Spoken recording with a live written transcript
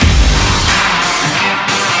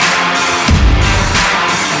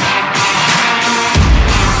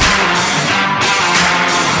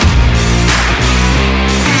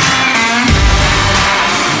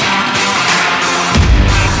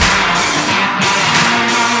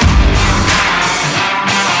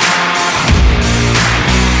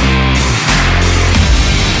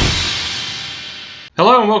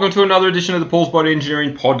welcome to another edition of the Paul's Body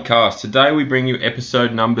Engineering Podcast. Today we bring you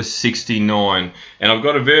episode number 69, and I've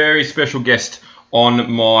got a very special guest on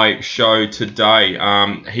my show today.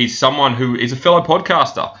 He's someone who is a fellow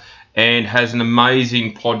podcaster and has an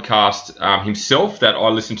amazing podcast himself that I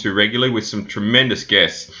listen to regularly with some tremendous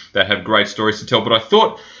guests that have great stories to tell. But I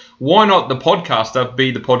thought, why not the podcaster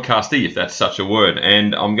be the podcastee, if that's such a word?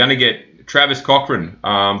 And I'm going to get Travis Cochran,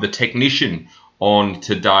 the technician, on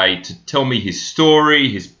today to tell me his story,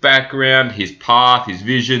 his background, his path, his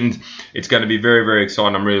visions. It's going to be very, very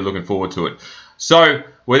exciting. I'm really looking forward to it. So,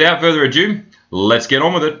 without further ado, let's get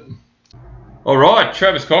on with it. All right,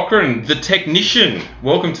 Travis Cochran, the technician.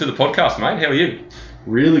 Welcome to the podcast, mate. How are you?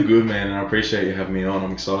 Really good, man, and I appreciate you having me on.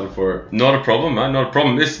 I'm excited for it. Not a problem, mate. Not a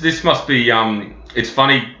problem. This must be, it's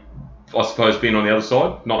funny, I suppose, being on the other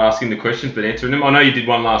side, not asking the questions but answering them. I know you did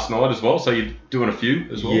one last night as well, so you're doing a few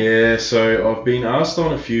as well. Yeah, so I've been asked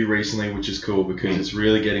on a few recently, which is cool because it's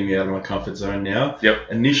really getting me out of my comfort zone now.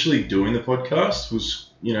 Yep. Initially doing the podcast was,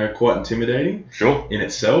 quite intimidating. Sure. In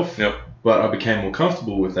itself. Yep. But I became more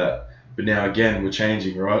comfortable with that. But now again, we're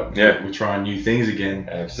changing, right? Yeah. We're trying new things again.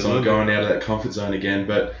 Absolutely. So I'm going out of that comfort zone again.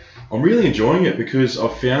 But I'm really enjoying it because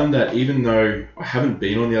I've found that even though I haven't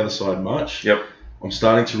been on the other side much, Yep. I'm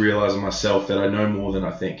starting to realise in myself that I know more than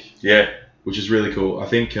I think. Yeah. Which is really cool. I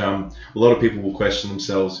think a lot of people will question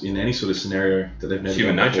themselves in any sort of scenario that they've never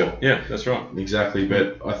Human done nature. before. Yeah, that's right. Exactly.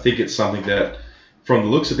 But I think it's something that, from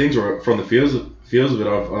the looks of things or from the feels of it,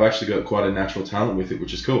 I've actually got quite a natural talent with it,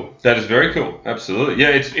 which is cool. That is very cool. Absolutely. Yeah,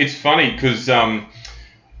 it's funny because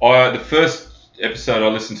the first episode I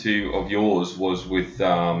listened to of yours was with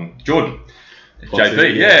Jordan.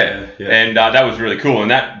 JP, yeah. And that was really cool,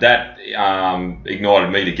 and that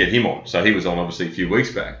ignited me to get him on. So he was on obviously a few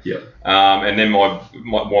weeks back. Yeah. And then my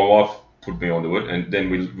wife put me onto it, and then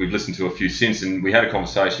we've listened to a few since, and we had a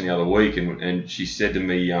conversation the other week, and she said to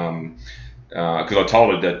me, because I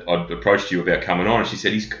told her that I'd approached you about coming on, and she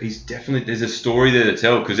said he's definitely, there's a story there to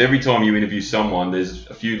tell, because every time you interview someone, there's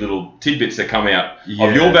a few little tidbits that come out of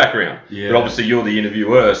your background. Yeah. But obviously you're the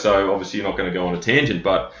interviewer, so obviously you're not going to go on a tangent,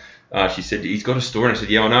 but. She said, he's got a story. And I said,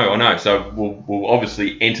 yeah, I know. So we'll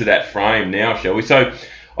obviously enter that frame now, shall we? So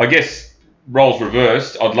I guess roles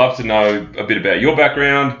reversed. I'd love to know a bit about your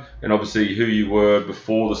background and obviously who you were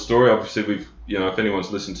before the story. Obviously, if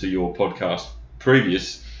anyone's listened to your podcast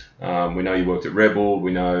previous, we know you worked at Rebel.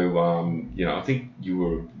 We know, I think you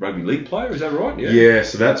were a rugby league player. Is that right? Yeah,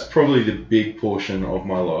 so that's probably the big portion of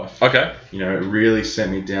my life. Okay. It really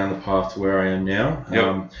sent me down the path to where I am now.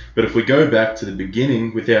 Yep. But if we go back to the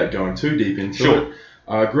beginning, without going too deep into it,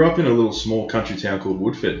 I grew up in a little small country town called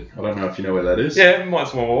Woodford. I don't know if you know where that is. Yeah,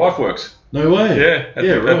 that's where my wife works. No way. Yeah, at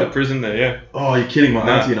the prison there, yeah. Oh, you're kidding. My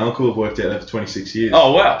auntie and uncle have worked out there for 26 years.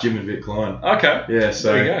 Oh, wow. Jim and Vic Klein. Okay. Yeah,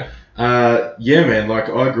 so... There you go. Yeah, man,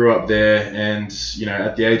 I grew up there and,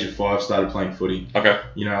 at the age of 5 started playing footy. Okay.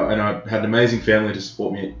 And I had an amazing family to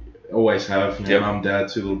support me, always have, Yep. mum, dad,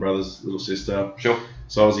 2 little brothers, little sister. Sure.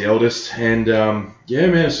 So I was the eldest and, yeah,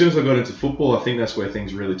 man, as soon as I got into football, I think that's where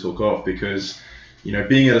things really took off because,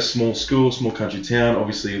 being at a small school, small country town,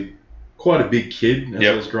 obviously quite a big kid as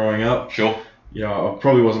I was growing up. Sure. I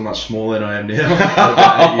probably wasn't much smaller than I am now.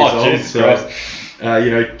 About 8 years old. Jesus Christ.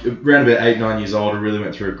 Around about 8, 9 years old, I really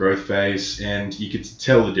went through a growth phase, and you could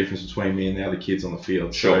tell the difference between me and the other kids on the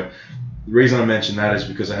field. Sure. So the reason I mention that is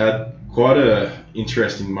because I had quite a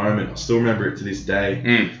interesting moment. I still remember it to this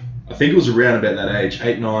day. I think it was around about that age,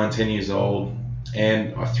 8, 9, 10 years old,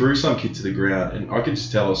 and I threw some kid to the ground, and I could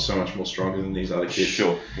just tell I was so much more stronger than these other kids.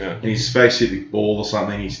 Sure, yeah. And his face hit the ball or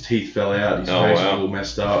something, his teeth fell out, his face was all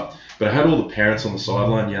messed up. But I had all the parents on the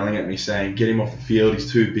sideline yelling at me saying, get him off the field,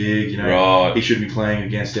 he's too big, he shouldn't be playing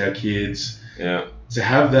against our kids. Yeah. To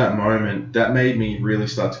have that moment, that made me really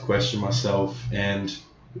start to question myself and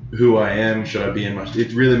who I am, should I be in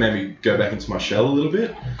it really made me go back into my shell a little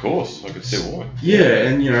bit. Of course, I could see why. Yeah,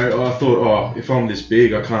 and I thought, if I'm this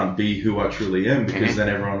big, I can't be who I truly am because then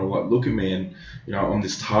everyone will look at me and, I'm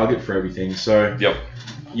this target for everything. So,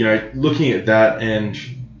 looking at that and,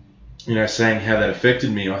 saying how that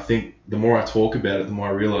affected me, I think the more I talk about it, the more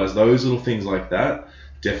I realize those little things like that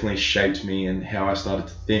definitely shaped me and how I started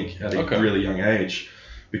to think at a really young age.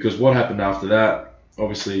 Because what happened after that,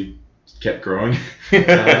 obviously, kept growing.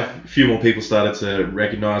 A few more people started to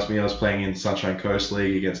recognize me. I was playing in Sunshine Coast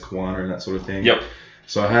League against Kiwana and that sort of thing. Yep.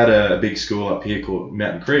 So I had a big school up here called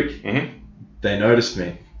Mountain Creek. Mm-hmm. They noticed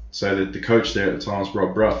me. So the coach there at the time was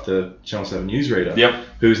Rob Bruff, the Channel 7 newsreader. Yep.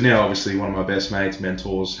 Who's now obviously one of my best mates,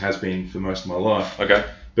 mentors, has been for most of my life. Okay.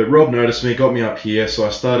 But Rob noticed me, got me up here, so I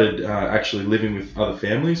started actually living with other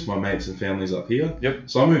families, my mates and families up here. Yep.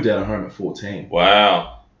 So I moved out of home at 14.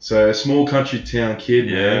 Wow. So a small country town kid,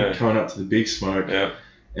 man, coming up to the big smoke. Yeah.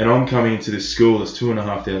 And I'm coming into this school that's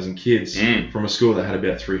 2,500 kids from a school that had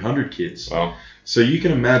about 300 kids. Wow. So you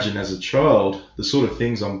can imagine as a child the sort of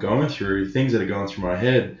things I'm going through, things that are going through my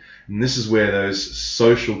head. And this is where those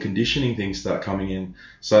social conditioning things start coming in,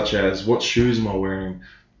 such as what shoes am I wearing?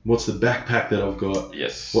 What's the backpack that I've got?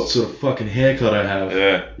 Yes. What sort of fucking haircut I have?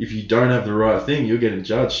 Yeah. If you don't have the right thing, you're getting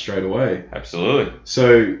judged straight away. Absolutely.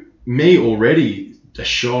 So me already, a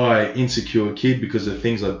shy, insecure kid because of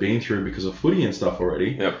things I've been through because of footy and stuff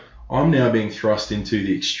already. Yep. I'm now being thrust into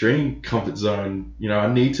the extreme comfort zone. You know,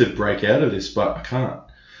 I need to break out of this, but I can't.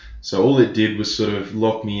 So all it did was sort of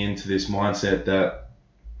lock me into this mindset that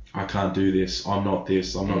I can't do this. I'm not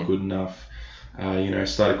this. I'm not good enough.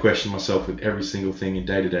 Started questioning myself with every single thing in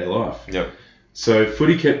day-to-day life. Yep. So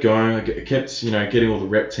footy kept going. I kept, getting all the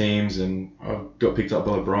rep teams, and I got picked up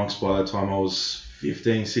by the Bronx by the time I was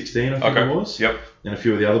 15, 16, I think it was. Yep. And a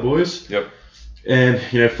few of the other boys. Yep. And,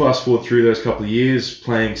 fast forward through those couple of years,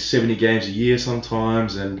 playing 70 games a year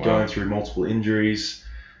sometimes and going through multiple injuries.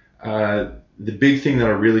 The big thing that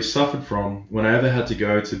I really suffered from, when I ever had to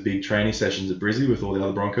go to big training sessions at Brizzy with all the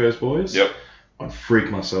other Broncos boys, I'd freak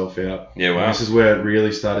myself out. Yeah, wow. And this is where it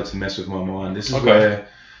really started to mess with my mind. This is where,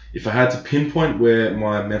 if I had to pinpoint where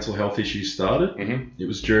my mental health issues started, it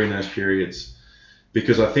was during those periods.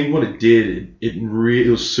 Because I think what it did, it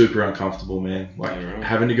was super uncomfortable, man.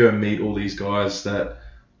 Having to go and meet all these guys that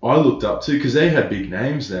I looked up to, because they had big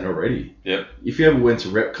names then already. Yep. If you ever went to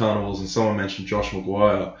rep carnivals and someone mentioned Josh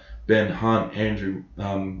Maguire, Ben Hunt, Andrew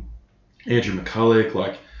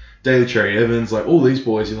McCulloch, Daly Cherry Evans, all these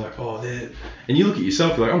boys, you're like, oh, they're... And you look at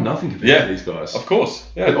yourself, you're like, I'm nothing compared to these guys. Of course.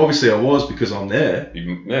 Yeah. But obviously I was because I'm there.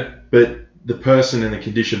 Yeah. But the person and the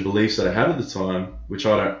conditioned beliefs that I had at the time, which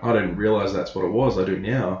I don't realize that's what it was, I do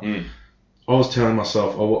now. I was telling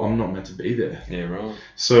myself, oh, well, I'm not meant to be there. Yeah, right.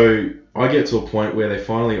 So I get to a point where they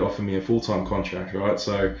finally offer me a full-time contract, right?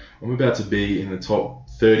 So I'm about to be in the top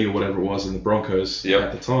 30 or whatever it was in the Broncos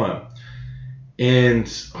at the time. And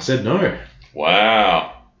I said no.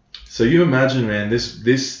 Wow. So you imagine, man,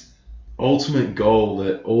 this ultimate goal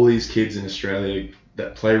that all these kids in Australia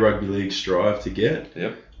that play rugby league strive to get.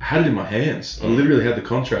 Yep. I had it in my hands. I literally had the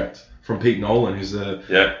contract from Pete Nolan, who's the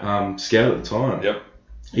scout at the time. Yep.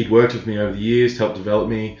 He'd worked with me over the years, helped develop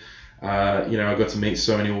me. I got to meet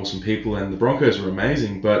so many awesome people, and the Broncos were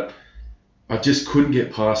amazing, but I just couldn't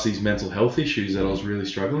get past these mental health issues that I was really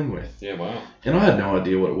struggling with. Yeah, wow. And I had no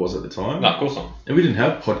idea what it was at the time. No, of course not. And we didn't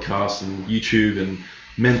have podcasts and YouTube and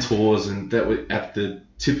mentors and that were at the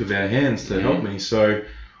tip of our hands to help me. So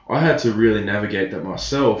I had to really navigate that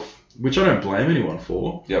myself, which I don't blame anyone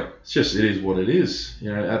for. Yep. It's just, it is what it is.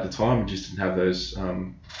 At the time, we just didn't have those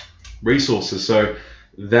resources. So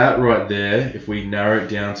that right there, if we narrow it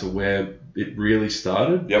down to where it really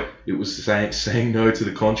started, it was saying no to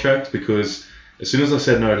the contract, because as soon as I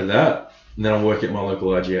said no to that, then I work at my local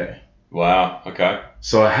IGA. Wow, okay.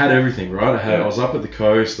 So I had everything, right? I was up at the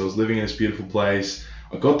coast, I was living in this beautiful place,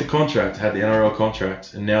 I got the contract, I had the NRL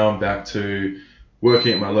contract, and now I'm back to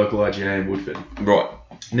working at my local IGA in Woodford. Right.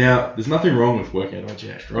 Now, there's nothing wrong with working at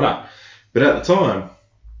IGA, right? No. But at the time,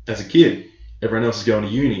 as a kid, everyone else is going to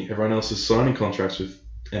uni, everyone else is signing contracts with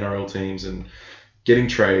NRL teams and getting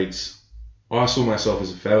trades. I saw myself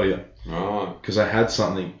as a failure. Right. Because I had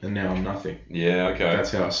something and now I'm nothing. Yeah, okay.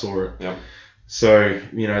 That's how I saw it. Yep. So,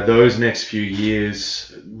 those next few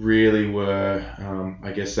years really were,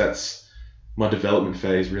 I guess that's my development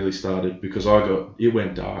phase really started, because it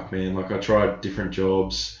went dark, man. I tried different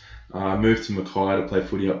jobs. I moved to Mackay to play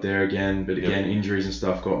footy up there again, but again, injuries and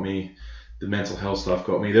stuff got me. The mental health stuff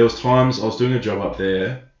got me. There was times I was doing a job up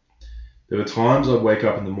there. There were times I'd wake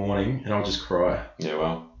up in the morning and I'd just cry. Yeah,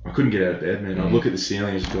 well. I couldn't get out of bed, man. I'd look at the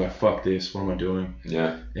ceiling and just be like, fuck this, what am I doing?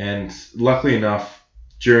 Yeah. And luckily enough,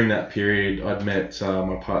 during that period, I'd met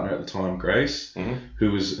my partner at the time, Grace,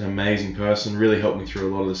 who was an amazing person, really helped me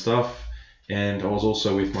through a lot of the stuff. And I was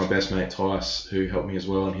also with my best mate, Tice, who helped me as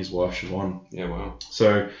well, and his wife, Siobhan. Yeah, wow.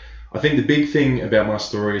 So I think the big thing about my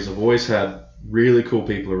story is I've always had really cool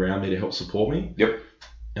people around me to help support me. Yep.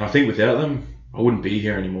 And I think without them, I wouldn't be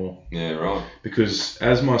here anymore. Yeah, right. Because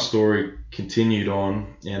as my story continued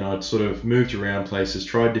on and I'd sort of moved around places,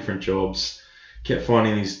 tried different jobs, kept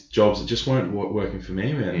finding these jobs that just weren't working for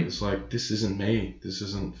me, man. It's like, this isn't me. This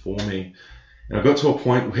isn't for me. And I got to a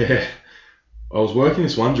point where I was working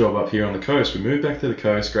this one job up here on the coast. We moved back to the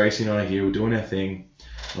coast. Gracie and I are here. We're doing our thing.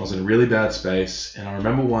 And I was in a really bad space. And I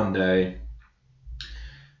remember one day,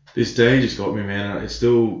 this day just got me, man. It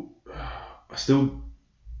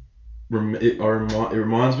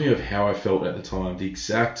reminds me of how I felt at the time, the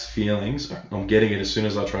exact feelings. I'm getting it as soon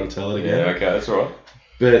as I try to tell it again. Yeah, okay, that's all right.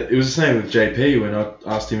 But it was the same with JP when I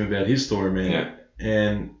asked him about his story, man. Yeah.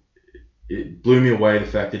 And it blew me away the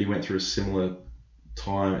fact that he went through a similar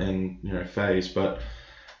time and phase. But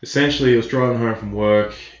essentially, I was driving home from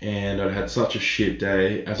work and I'd had such a shit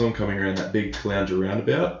day. As I'm coming around that big Caloundra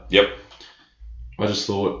roundabout, Yep. I just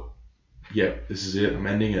thought, yep, this is it. I'm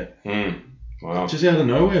ending it. Wow. Just out of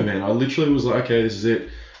nowhere, man. I literally was like, okay, this is it.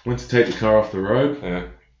 Went to take the car off the road. Yeah.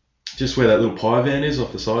 Just where that little pie van is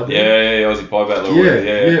off the side there. Yeah, Aussie pie van.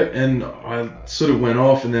 Yeah. And I sort of went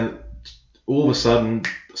off, and then all of a sudden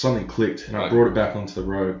something clicked, and I brought it back onto the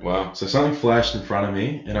road. Wow. So something flashed in front of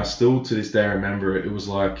me, and I still to this day remember it. It was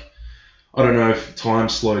like, I don't know if time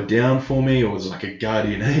slowed down for me, or it was like a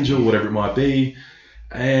guardian angel, whatever it might be.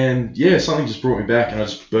 And yeah, something just brought me back, and I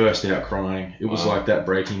just burst out crying. It was like that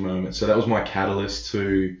breaking moment. So that was my catalyst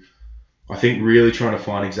to, I think, really trying to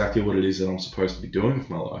find exactly what it is that I'm supposed to be doing with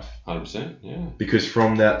my life. 100%, yeah. Because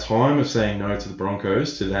from that time of saying no to the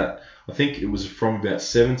Broncos to that, I think it was from about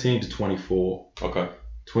 17 to 24. Okay.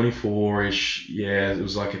 24-ish, yeah, it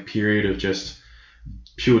was like a period of just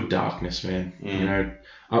pure darkness, man.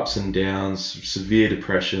 Ups and downs, severe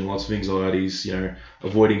depression, lots of anxieties,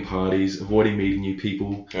 avoiding parties, avoiding meeting new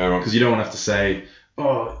people. Yeah, right. Because you don't want to have to say,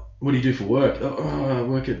 oh, what do you do for work? Oh, I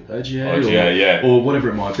work at OGA, or whatever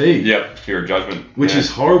it might be. Yep, fear of judgment. Which is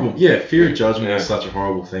horrible. Yeah, fear of judgment is such a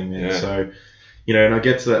horrible thing, man. Yeah. So, and I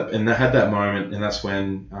get to that, and I had that moment, and that's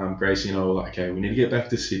when Gracie and I were like, okay, we need to get back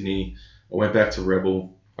to Sydney. I went back to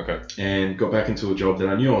Rebel. Okay. And got back into a job that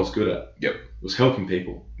I knew I was good at. Yep. It was helping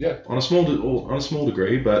people. Yeah. On a small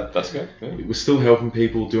degree, but that's good. Yeah. It was still helping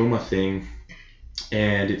people, doing my thing,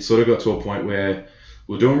 and it sort of got to a point where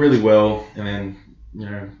we were doing really well, and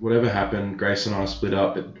then whatever happened, Grace and I split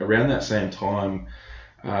up. But around that same time,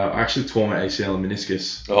 I actually tore my ACL and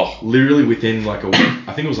meniscus. Oh. Literally within like a week.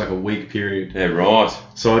 I think it was like a week period. Yeah, right.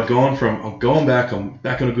 So I'm going back. I'm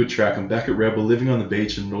back on a good track. I'm back at Rebel, living on the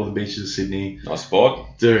beach in the northern beaches of Sydney. Nice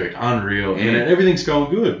spot. Dude, unreal. And everything's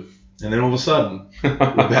going good. And then all of a sudden,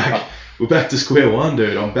 we're back to square one,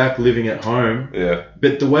 dude. I'm back living at home. Yeah.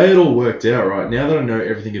 But the way it all worked out, right, now that I know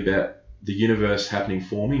everything about the universe happening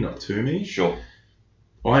for me, not to me. Sure.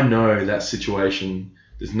 I know that situation.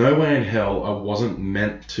 There's no way in hell I wasn't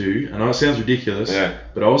meant to. I know it sounds ridiculous,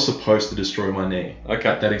 but I was supposed to destroy my knee. Okay.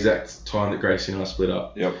 At that exact time that Gracie and I split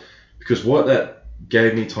up. Yep. Because what that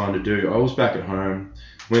gave me time to do, I was back at home,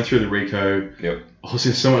 went through the Rico. Yep. I was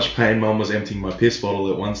in so much pain. Mum was emptying my piss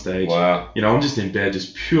bottle at one stage. Wow. I'm just in bed,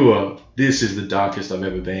 just pure. This is the darkest I've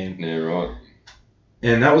ever been. Yeah, right.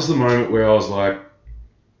 And that was the moment where I was like,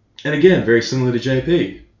 and again, very similar to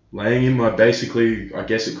JP. Laying in my, basically, I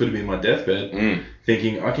guess it could have been my deathbed,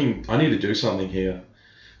 thinking, I need to do something here.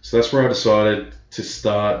 So that's where I decided to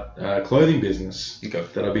start a clothing business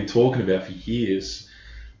that I've been talking about for years.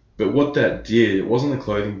 But what that did, it wasn't the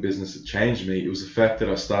clothing business that changed me. It was the fact that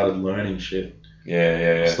I started learning shit.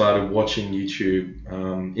 Yeah. I started watching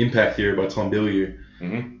YouTube, Impact Theory by Tom Bilyeu.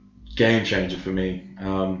 Mm-hmm. Game changer for me.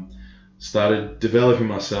 Started developing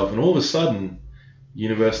myself, and all of a sudden,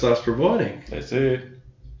 universe starts providing. That's it.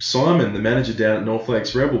 Simon, the manager down at North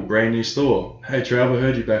Lakes Rebel, brand new store. Hey, Trav, I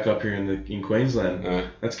heard you back up here in Queensland.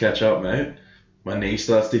 Let's catch up, mate. My knee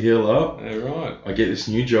starts to heal up. Yeah, right. I get this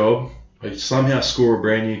new job. I somehow score a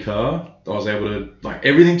brand new car. I was able to,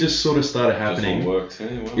 everything just sort of started happening. Just all worked.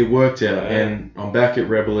 Yeah, well. It worked out, and I'm back at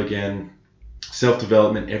Rebel again.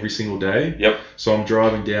 Self-development every single day. Yep. So I'm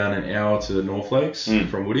driving down an hour to the North Lakes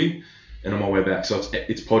from Woody, and on my way back. So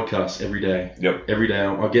it's podcasts every day. Yep. Every day.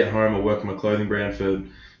 I get home, I work on my clothing brand for,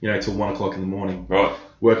 till 1 o'clock in the morning. Right.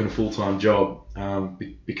 Working a full-time job.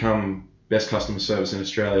 Become best customer service in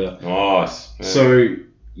Australia. Nice. Yeah. So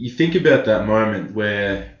you think about that moment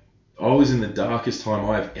where I was in the darkest time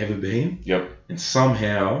I've ever been. Yep. And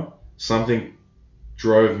somehow something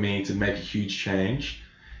drove me to make a huge change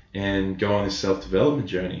and go on this self-development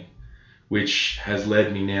journey, which has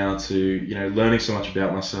led me now to, learning so much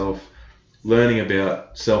about myself, learning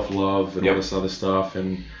about self-love and all this other stuff,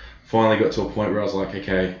 and finally got to a point where I was like,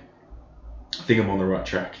 okay, I think I'm on the right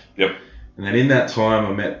track. Yep. And then in that time,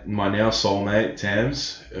 I met my now soulmate,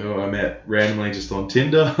 Tams, who I met randomly just on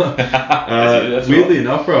Tinder. Weirdly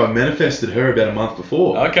enough, bro, I manifested her about a month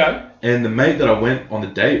before. Okay. And the mate that I went on the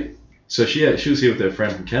date, so she was here with her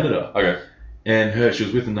friend from Canada. Okay. And she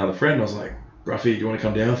was with another friend. I was like, Ruffy, do you want to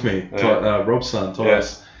come down with me? Rob's son,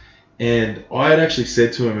 Tyus. Yeah. And I had actually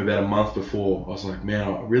said to him about a month before, I was like, man,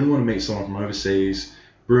 I really want to meet someone from overseas,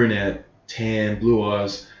 brunette, tan, blue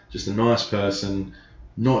eyes, just a nice person.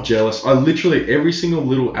 not jealous. I literally, every single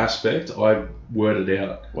little aspect, I worded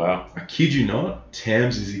out. Wow. I kid you not,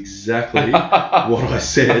 Tams is exactly what I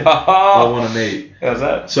said I want to meet. How's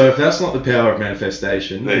that? So if that's not the power of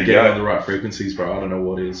manifestation, there you getting go. on the right frequencies, bro, I don't know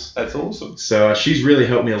what is. That's awesome. So she's really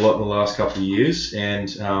helped me a lot in the last couple of years, and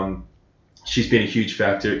she's been a huge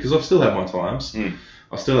factor because I've still had my times.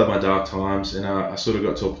 I still had my dark times, and I sort of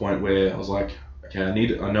got to a point where I was like, okay,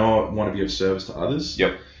 I know I want to be of service to others.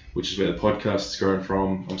 Yep. Which is where the podcast is grown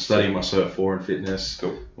from. I'm studying my Cert 4 in fitness,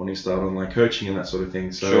 cool. Wanting to start online coaching and that sort of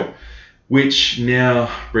thing. So, sure. Which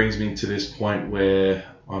now brings me to this point where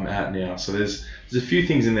I'm at now. So there's a few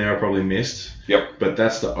things in there I probably missed. Yep. But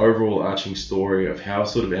that's the overall arching story of how I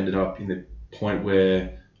sort of ended up in the point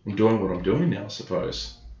where I'm doing what I'm doing now, I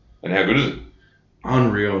suppose. And how good is it?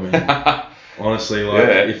 Unreal, man. Honestly, like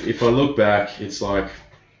if I look back, it's like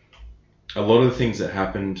a lot of the things that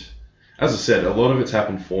happened. As I said, a lot of it's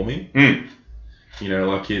happened for me. You know,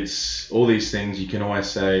 like it's all these things you can always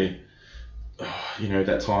say, oh, you know,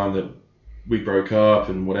 that time that we broke up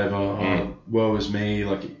and whatever, oh, woe is me,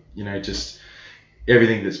 like, you know, just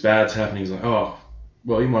everything that's bad's happening is like, oh,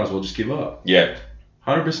 well, you might as well just give up. Yeah.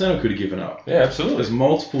 100% I could have given up. Yeah, absolutely. There's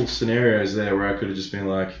multiple scenarios there where I could have just been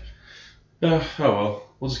like, oh well,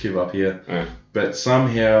 we'll just give up here. Yeah. But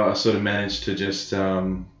somehow I sort of managed to just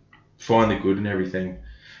find the good in everything.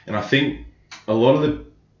 And I think a lot of the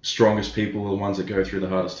strongest people are the ones that go through the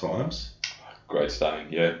hardest times. Great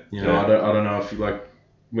starting, yeah. You know, I don't know if you like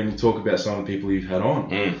when you talk about some of the people you've had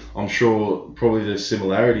on. I'm sure probably the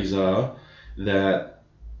similarities are that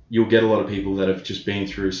you'll get a lot of people that have just been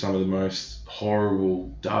through some of the most horrible,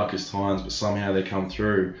 darkest times, but somehow they come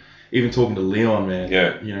through. Even talking to Leon, man.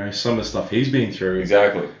 Yeah. You know, some of the stuff he's been through.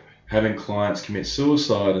 Exactly. Having clients commit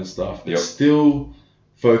suicide and stuff, but still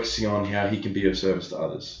focusing on how he can be of service to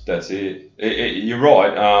others. That's it. You're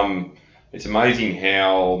right. It's amazing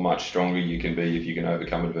how much stronger you can be if you can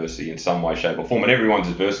overcome adversity in some way, shape or form. And everyone's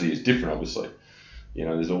adversity is different, obviously. You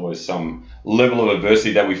know, there's always some level of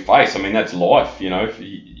adversity that we face. I mean, that's life. You know,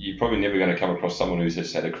 you're probably never going to come across someone who's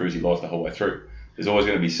just had a cruisy life the whole way through. There's always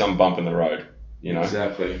going to be some bump in the road. You know?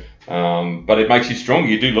 Exactly. But it makes you stronger.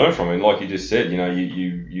 You do learn from it. And like you just said, you know,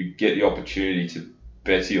 you get the opportunity to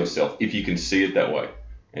better yourself if you can see it that way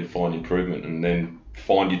and find improvement and then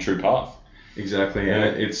find your true path. Exactly. Yeah.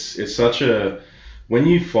 And it's such a... When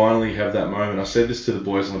you finally have that moment, I said this to the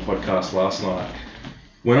boys on the podcast last night,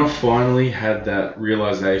 when I finally had that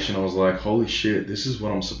realization, I was like, holy shit, this is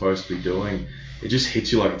what I'm supposed to be doing. It just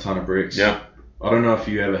hits you like a ton of bricks. Yeah. I don't know if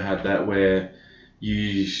you ever had that where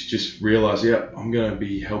you just realize, yeah, I'm going to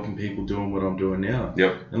be helping people doing what I'm doing now.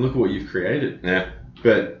 Yep. And look at what you've created. Yeah.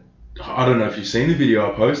 But I don't know if you've seen the video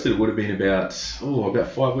I posted. It would have been about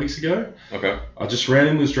 5 weeks ago. Okay. I just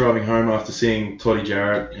randomly was driving home after seeing Toddy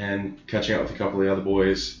Jarrett and catching up with a couple of the other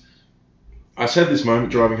boys. I just had this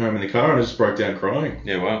moment driving home in the car and I just broke down crying.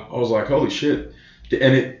 Yeah, wow. I was like, holy shit.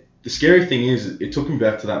 And the scary thing is, it took me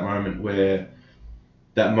back to that moment where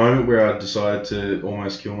I decided to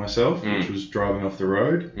almost kill myself, which was driving off the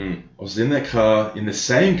road. I was in that car, in the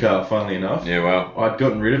same car, funnily enough. Yeah, wow. I'd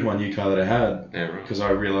gotten rid of my new car that I had because I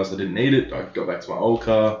realised I didn't need it. I got back to my old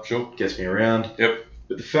car. Sure. Gets me around. Yep.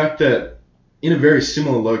 But the fact that in a very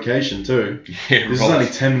similar location too, this is only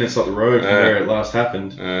 10 minutes up the road from where it last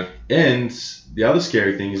happened. And the other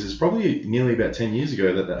scary thing is it's probably nearly about 10 years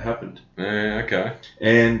ago that happened. Okay.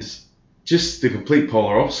 And just the complete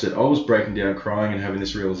polar opposite. I was breaking down crying and having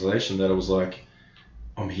this realization that I was like,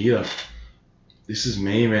 I'm here. This is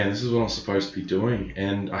me, man. This is what I'm supposed to be doing.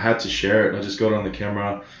 And I had to share it. I just got on the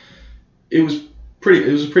camera. It was a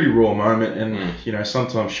pretty raw moment. And, you know,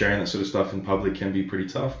 sometimes sharing that sort of stuff in public can be pretty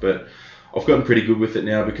tough. But I've gotten pretty good with it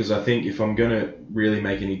now because I think if I'm going to really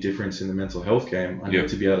make any difference in the mental health game, I need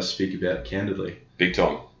to be able to speak about it candidly. Big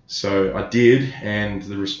time. So I did. And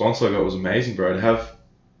the response I got was amazing, bro. To have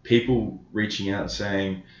people reaching out and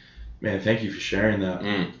saying, man, thank you for sharing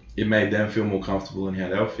that. It made them feel more comfortable in how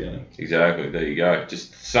they were feeling. Exactly. There you go.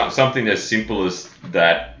 Just something as simple as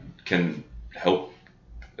that can help.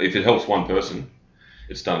 If it helps one person,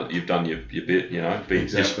 it's done. You've done your bit, you know.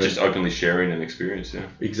 Exactly. Just openly sharing an experience, yeah.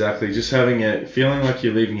 Exactly. Just having feeling like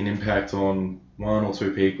you're leaving an impact on one or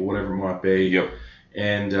two people, whatever it might be. Yep.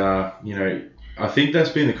 And, you know, I think that's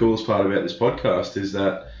been the coolest part about this podcast is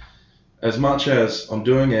that as much as I'm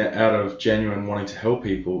doing it out of genuine wanting to help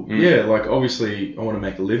people, like obviously I want to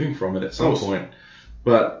make a living from it at some point.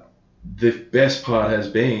 But the best part has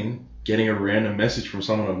been getting a random message from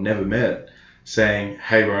someone I've never met saying,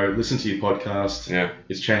 hey bro, listen to your podcast. Yeah.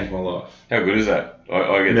 It's changed my life. How good is that?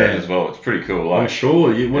 I get that as well. It's pretty cool. Like, I'm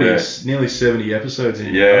sure. Nearly 70 episodes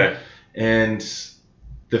in here. And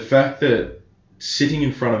the fact that sitting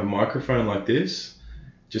in front of a microphone like this,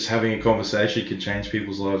 just having a conversation can change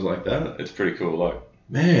people's lives like that. It's pretty cool, like.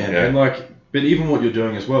 Man, and like, but even what you're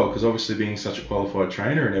doing as well, because obviously being such a qualified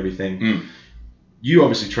trainer and everything, you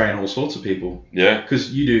obviously train all sorts of people. Yeah.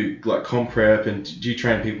 Because you do like comp prep, and do you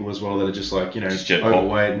train people as well that are just like, just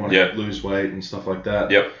overweight and want to lose weight and stuff like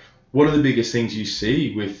that? Yep. What are the biggest things you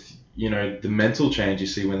see with, the mental change you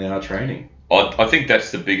see when they are training? I think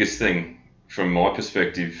that's the biggest thing from my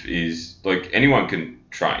perspective is, like, anyone can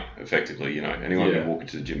train effectively, anyone can walk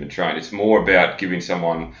into the gym and train. It's more about giving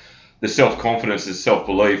someone the self-confidence, the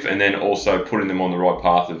self-belief, and then also putting them on the right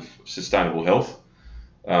path of sustainable health.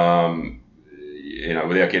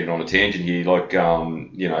 Without getting on a tangent here, like,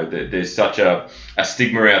 there's such a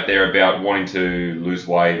stigma out there about wanting to lose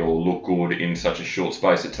weight or look good in such a short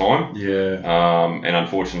space of time. Yeah. And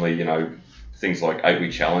unfortunately, things like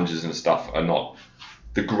 8-week challenges and stuff are not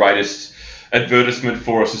the greatest advertisement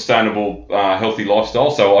for a sustainable, healthy lifestyle.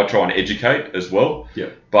 So I try and educate as well. Yeah.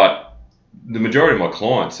 But the majority of my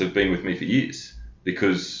clients have been with me for years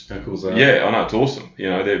because, how cool is that? Yeah, I know, it's awesome.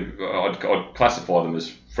 I'd classify them as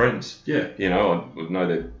friends. Yeah. I would know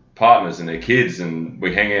their partners and their kids, and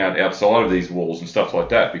we hang out outside of these walls and stuff like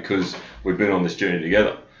that because we've been on this journey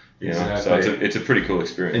together. Exactly. So it's a pretty cool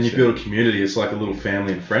experience. And you build a community. It's like a little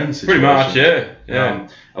family and friends situation. Pretty much, yeah.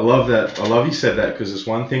 I love that. I love you said that because it's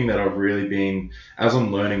one thing that I've really been, as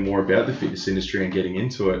I'm learning more about the fitness industry and getting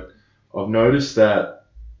into it, I've noticed that,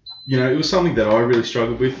 it was something that I really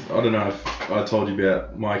struggled with. I don't know if I told you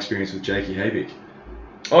about my experience with Jakey Haybick.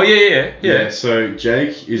 Oh, yeah. So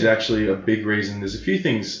Jake is actually a big reason. There's a few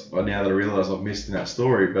things now that I realise I've missed in that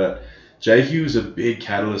story, but Jakey was a big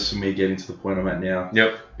catalyst for me getting to the point I'm at now.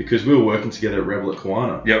 Yep. Because we were working together at Rebel at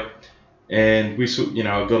Kiwana. Yep. And we, I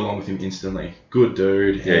got along with him instantly. Good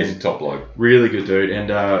dude. Yeah, he's a top bloke. Really good dude, and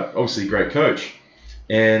obviously great coach.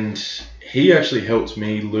 And he actually helped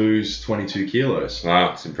me lose 22 kilos.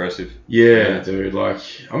 Wow, it's impressive. Yeah, dude. Like,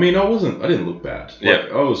 I didn't look bad.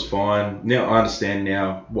 Like, I was fine. Now I understand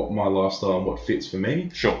what my lifestyle and what fits for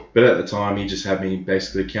me. Sure. But at the time, he just had me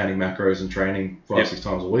basically counting macros and training 5-6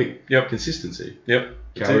 times a week. Yep. Consistency. Yep.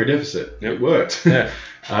 Calorie deficit. Yep. It worked. Yeah.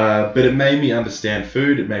 But it made me understand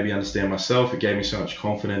food. It made me understand myself. It gave me so much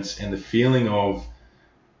confidence, and the feeling of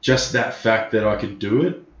just that fact that I could do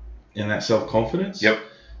it and that self-confidence. Yep.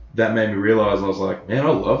 That made me realize, I was like, man, I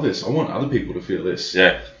love this. I want other people to feel this.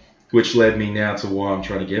 Yeah. Which led me now to why I'm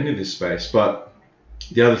trying to get into this space. But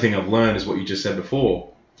the other thing I've learned is what you just said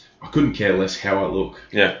before. I couldn't care less how I look.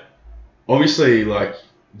 Yeah. Obviously, like,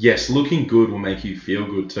 yes, looking good will make you feel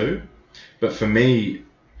good too. But for me,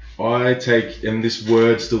 I take, and this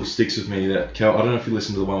word still sticks with me, that Cal, I don't know if you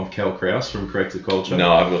listened to the one with Cal Kraus from Corrective Culture.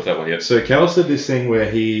 No, I haven't got that one yet. So Cal said this thing where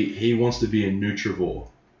he wants to be a nutrivore.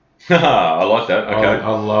 I like that. Okay.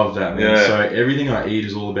 I love that, man. Yeah. So everything I eat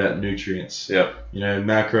is all about nutrients. Yeah.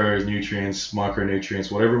 Macros, nutrients,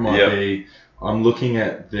 micronutrients, whatever it might be. I'm looking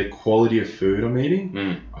at the quality of food I'm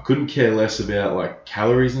eating. I couldn't care less about like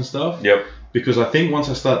calories and stuff. Yep. Because I think once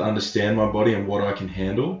I start to understand my body and what I can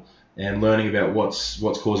handle, and learning about what's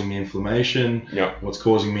causing me inflammation, what's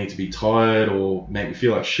causing me to be tired or make me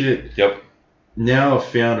feel like shit. Yep. Now I've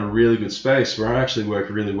found a really good space where I actually work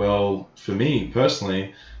really well for me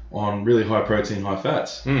personally on really high protein, high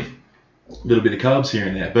fats. A little bit of carbs here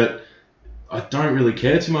and there, but I don't really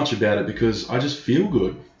care too much about it because I just feel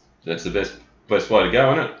good. That's the best way to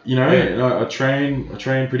go, isn't it? And I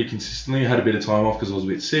train pretty consistently. I had a bit of time off because I was a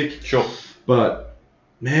bit sick. Sure. But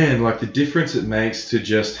man, like the difference it makes to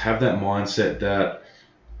just have that mindset that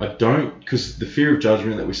I don't, because the fear of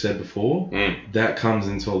judgment that we said before, that comes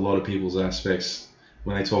into a lot of people's aspects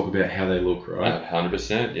when they talk about how they look, right?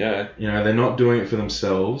 100%, yeah. They're not doing it for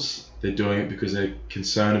themselves. They're doing it because they're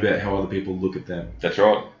concerned about how other people look at them. That's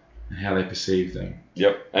right. And how they perceive them.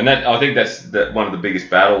 Yep. And I think that's one of the biggest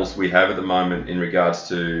battles we have at the moment in regards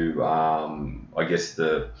to, I guess,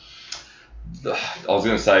 I was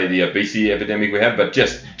going to say the obesity epidemic we have, but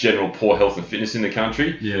just general poor health and fitness in the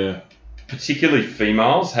country. Yeah. Particularly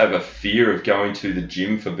females have a fear of going to the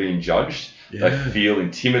gym for being judged. Yeah. They feel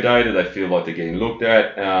intimidated. They feel like they're getting looked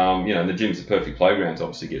at. And the gym's a perfect playground to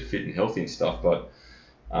obviously get fit and healthy and stuff, but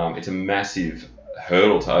it's a massive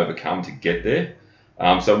hurdle to overcome to get there.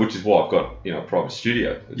 Which is why I've got a private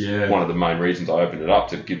studio. It's one of the main reasons I opened it up,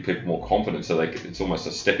 to give people more confidence, so it's almost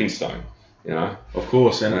a stepping stone. Of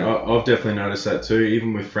course, and I've definitely noticed that too.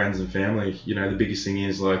 Even with friends and family, the biggest thing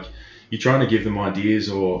is like you're trying to give them ideas,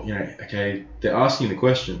 or okay, they're asking the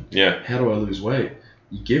question. Yeah. How do I lose weight?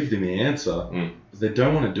 You give them the answer, but they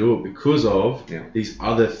don't want to do it because of these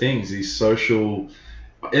other things, these social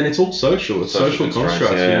And it's all social. It's social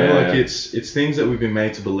constructs. Yeah. It's things that we've been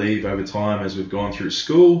made to believe over time as we've gone through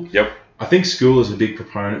school. Yep. I think school is a big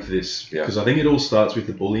proponent for this Yeah. because I think it all starts with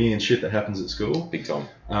the bullying and shit that happens at school. Big time.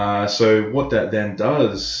 So what that then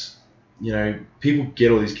does, people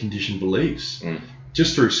get all these conditioned beliefs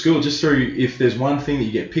just through school, just through if there's one thing that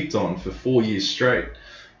you get picked on for 4 years straight.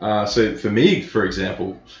 So for me, for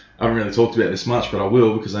example, I haven't really talked about this much, but I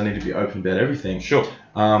will because I need to be open about everything. Sure.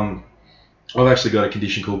 I've actually got a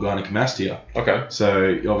condition called gynecomastia. Okay.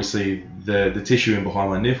 So obviously the tissue in behind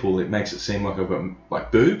my nipple, it makes it seem like I've got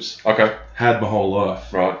like boobs. Okay. Had my whole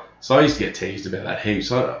life. Right. So I used to get teased about that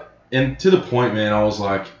heaps. And to the point, man, I was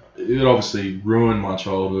like, it obviously ruined my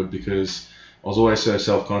childhood because I was always so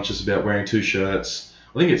self-conscious about wearing 2 shirts.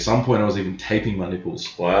 I think at some point I was even taping my nipples.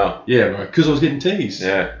 Wow. Yeah, bro, because I was getting teased.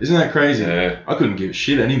 Yeah. Isn't that crazy? Yeah. I couldn't give a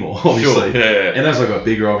shit anymore, obviously. Sure. Yeah. And as I got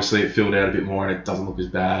bigger, obviously it filled out a bit more and it doesn't look as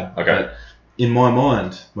bad. Okay. But in my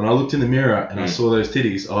mind, when I looked in the mirror and I saw those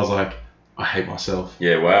titties, I was like, I hate myself.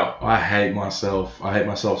 Yeah, wow. I hate myself. I hate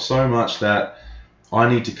myself so much that I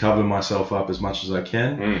need to cover myself up as much as I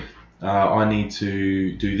can. I need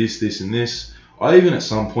to do this, this, and this. I even at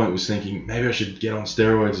some point was thinking maybe I should get on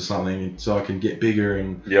steroids or something so I can get bigger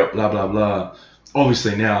and blah, blah, blah.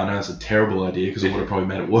 Obviously now I know it's a terrible idea because it would have probably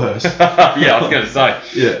made it worse. Yeah, I was going to say.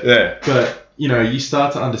 Yeah. But, you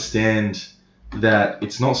start to understand that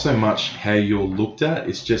it's not so much how you're looked at,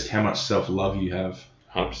 it's just how much self-love you have.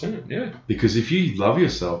 100%, yeah. Because if you love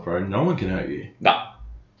yourself, bro, no one can hurt you. No,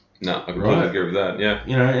 I completely agree with that, yeah.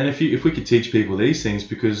 And if we could teach people these things,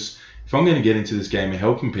 because if I'm going to get into this game of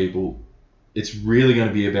helping people, it's really going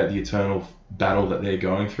to be about the eternal battle that they're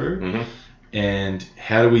going through. And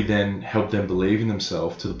how do we then help them believe in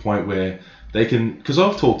themselves to the point where they can... Because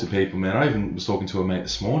I've talked to people, man. I even was talking to a mate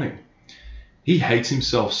this morning. He hates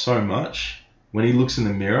himself so much. When he looks in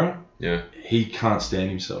the mirror, he can't stand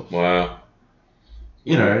himself. Wow.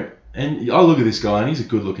 And I look at this guy and he's a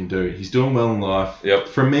good looking dude. He's doing well in life. Yep.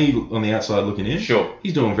 From me on the outside looking in, sure,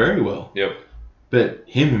 he's doing very well. Yep. But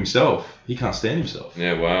himself, he can't stand himself.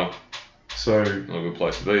 Yeah, wow. So... Not a good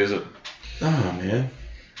place to be, is it? Oh, man.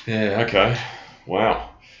 Yeah, okay.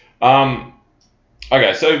 Wow.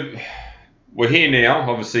 Okay, so... We're here now.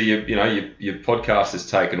 Obviously, your podcast has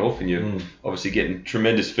taken off, and you're obviously getting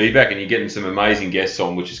tremendous feedback, and you're getting some amazing guests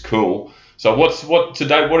on, which is cool. So,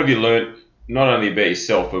 today? What have you learnt, not only about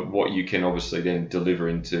yourself, but what you can obviously then deliver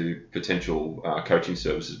into potential coaching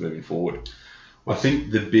services moving forward? I think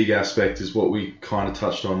the big aspect is what we kind of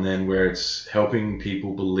touched on then, where it's helping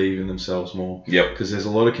people believe in themselves more. Yep. Because there's a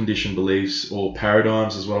lot of conditioned beliefs or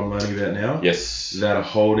paradigms is what I'm learning about now. Yes. That are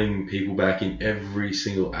holding people back in every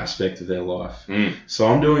single aspect of their life. So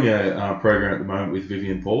I'm doing a program at the moment with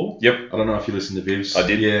Vivian Paul. Yep. I don't know if you listen to Viv's. I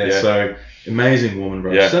did. Yeah. So amazing woman,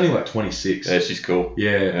 bro. Yeah. She's only like 26. Yeah, she's cool.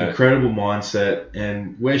 Yeah. Incredible mindset.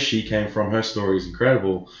 And where she came from, her story is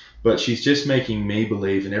incredible. But she's just making me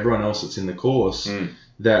believe, and everyone else that's in the course,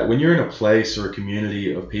 that when you're in a place or a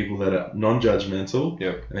community of people that are non-judgmental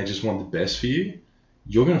and they just want the best for you,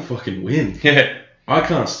 you're going to fucking win. Yeah. I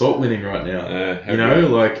can't stop winning right now.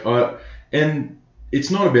 And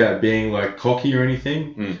it's not about being like cocky or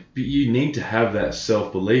anything, but you need to have that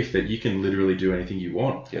self-belief that you can literally do anything you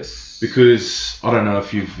want. Yes. Because I don't know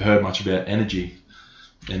if you've heard much about energy.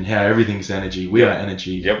 And how everything's energy. We are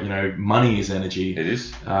energy. Yep. Money is energy. It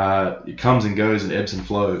is. It comes and goes and ebbs and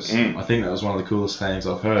flows. I think that was one of the coolest things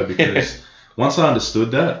I've heard because once I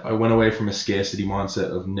understood that, I went away from a scarcity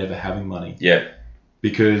mindset of never having money. Yeah.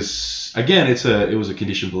 Because again, it was a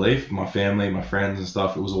conditioned belief. My family, my friends and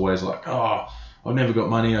stuff, it was always like, oh, I've never got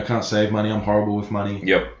money. I can't save money. I'm horrible with money.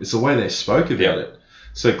 Yep. It's the way they spoke about it.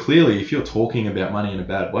 So clearly, if you're talking about money in a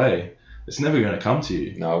bad way, it's never going to come to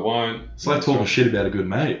you. No, it won't. It's like talking shit about a good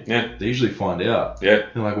mate. Yeah. They usually find out. Yeah.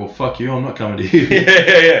 They're like, well, fuck you, I'm not coming to you.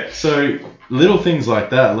 Yeah. So little things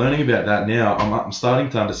like that, learning about that now, I'm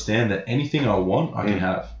starting to understand that anything I want, I can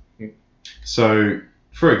have. So,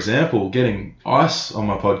 for example, getting Ice on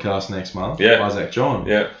my podcast next month, Isaac John.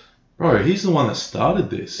 Yeah. Bro, he's the one that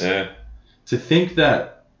started this. Yeah. To think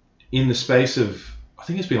that in the space of, I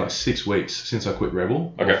think it's been like 6 weeks since I quit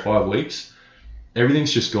Rebel, or 5 weeks,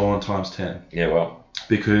 everything's just gone times 10. Yeah, well.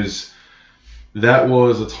 Because that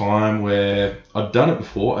was a time where I'd done it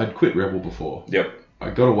before. I'd quit Rebel before. Yep. I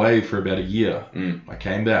got away for about a year. I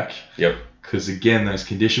came back. Yep. Because again, those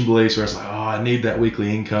conditioned beliefs where it's like, oh, I need that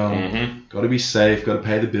weekly income. Got to be safe. Got to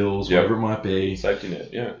pay the bills, whatever it might be. Safety net,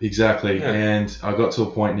 yeah. Exactly. Yeah. And I got to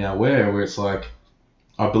a point now where it's like,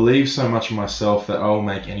 I believe so much in myself that I'll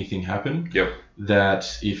make anything happen. Yep.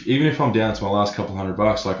 That even if I'm down to my last couple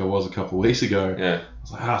 $100 like I was a couple of weeks ago, I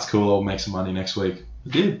was like, it's cool, I'll make some money next week. I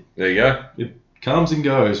did. There you go. comes and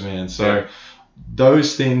goes, man. So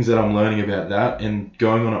those things that I'm learning about that and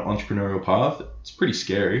going on an entrepreneurial path, it's pretty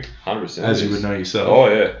scary. 100%. As you would know yourself. Oh,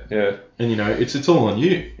 yeah. And, it's all on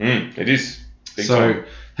you. It is. Big so time.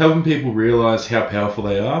 helping people realize how powerful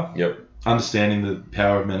they are. Yep. Understanding the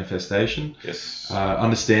power of manifestation. Yes.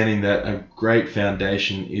 Understanding that a great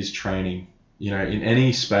foundation is training. In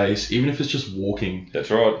any space, even if it's just walking.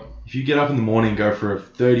 That's right. If you get up in the morning and go for a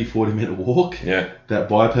 30, 40-minute walk, that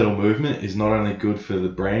bipedal movement is not only good for the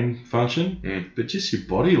brain function, but just your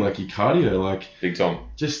body, like your cardio, like big time.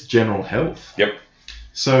 Just general health. Yep.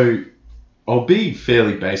 So I'll be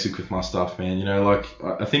fairly basic with my stuff, man.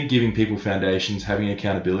 I think giving people foundations, having an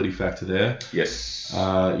accountability factor there. Yes.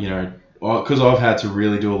 Because I've had to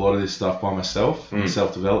really do a lot of this stuff by myself in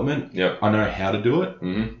self-development. Yep. I know how to do it.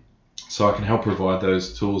 So I can help provide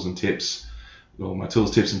those tools and tips. Well, my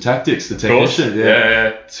tools, tips, and tactics, the technician,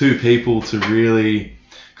 to people to really,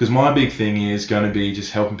 because my big thing is going to be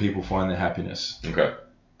just helping people find their happiness. Okay.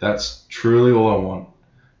 That's truly all I want.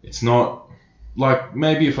 It's not like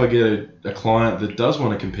maybe if I get a client that does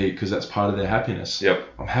want to compete because that's part of their happiness. Yep.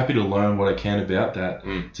 I'm happy to learn what I can about that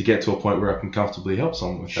to get to a point where I can comfortably help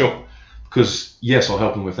someone with that. Sure. Because yes, I'll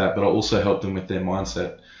help them with that, but I'll also help them with their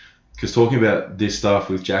mindset. Because talking about this stuff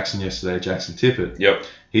with Jackson yesterday, Jackson Tippett,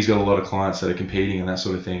 he's got a lot of clients that are competing and that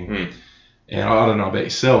sort of thing. And I don't know about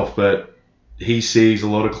yourself, but he sees a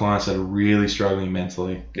lot of clients that are really struggling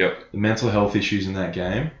mentally. Yep. The mental health issues in that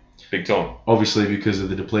game. Big time. Obviously because of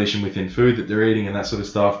the depletion within food that they're eating and that sort of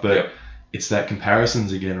stuff, but it's that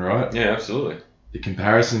comparisons again, right? Yeah, absolutely. The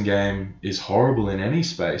comparison game is horrible in any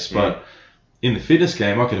space, but in the fitness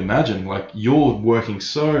game, I can imagine, like, you're working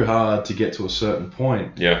so hard to get to a certain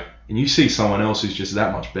point. Yeah. And you see someone else who's just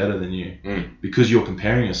that much better than you because you're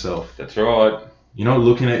comparing yourself. That's right. You're not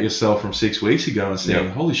looking at yourself from 6 weeks ago and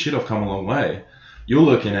saying, holy shit, I've come a long way. You're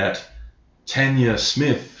looking at Tanya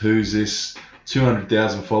Smith, who's this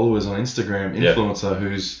 200,000 followers on Instagram influencer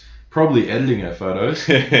who's probably editing her photos,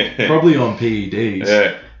 probably on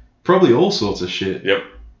PEDs, probably all sorts of shit. Yep.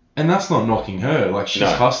 And that's not knocking her. Like, she's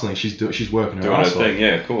hustling. She's working her ass off. Doing her thing,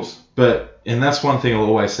 yeah, of course. And that's one thing I'll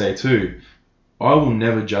always say too. I will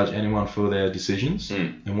never judge anyone for their decisions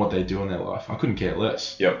and what they do in their life. I couldn't care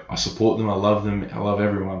less. Yep. I support them. I love them. I love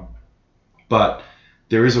everyone. But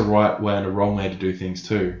there is a right way and a wrong way to do things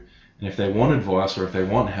too. And if they want advice or if they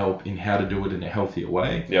want help in how to do it in a healthier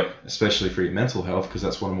way, especially for your mental health, because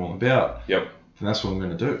that's what I'm all about, then that's what I'm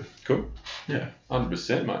going to do. Cool. Yeah.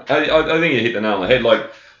 100%, mate. I think you hit the nail on the head.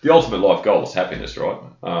 Like, the ultimate life goal is happiness, right?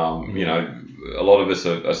 A lot of us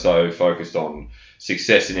are so focused on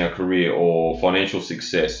success in our career or financial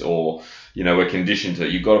success, or we're conditioned to,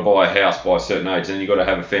 you've got to buy a house by a certain age, and then you've got to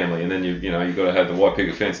have a family, and then you've got to have the white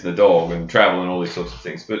picket fence and the dog and travel and all these sorts of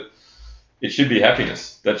things. But it should be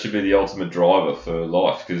happiness. That should be the ultimate driver for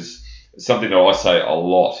life, because something that I say a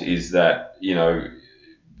lot is that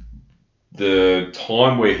the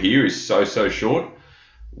time we're here is so short.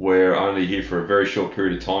 We're only here for a very short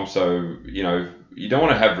period of time, so you don't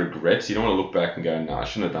want to have regrets. You don't want to look back and go, no, I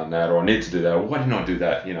shouldn't have done that, or I need to do that, or why didn't I do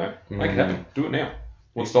that? Make it happen. Do it now.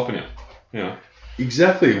 What's stopping you?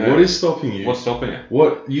 Exactly. What is stopping you? What's stopping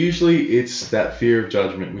you? Usually it's that fear of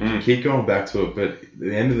judgment. We can keep going back to it, but at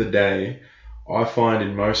the end of the day, I find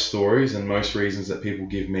in most stories and most reasons that people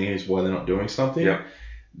give me is why they're not doing something,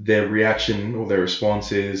 their reaction or their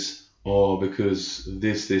response is, because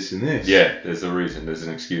this, and this. Yeah, there's a reason. There's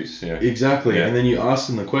an excuse. Yeah. Exactly. Yeah. And then you ask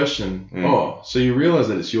them the question, so you realize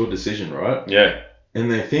that it's your decision, right? Yeah. And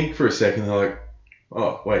they think for a second, they're like,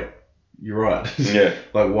 oh, wait, you're right. Yeah.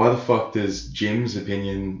 Like, why the fuck does Jim's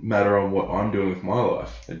opinion matter on what I'm doing with my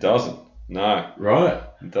life? It doesn't. No. Right?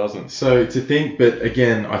 It doesn't. So to think, but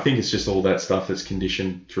again, I think it's just all that stuff that's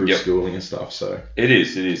conditioned through schooling and stuff, so. It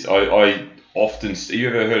is. I often, you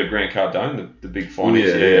ever heard of Grant Cardone, the big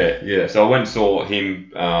finance? Yeah. So I went and saw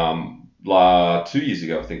him 2 years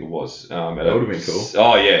ago, I think it was. That would have been cool.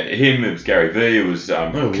 Oh yeah, him. It was Gary Vee. It was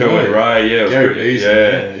Kerwin Ray. Yeah, Gary Vee.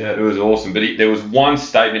 Yeah, it was awesome. But there was one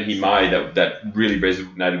statement he made that really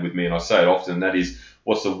resonated with me, and I say it often. And that is,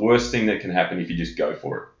 what's the worst thing that can happen if you just go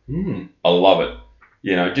for it? I love it.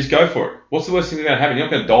 Just go for it. What's the worst thing that's going to happen? You're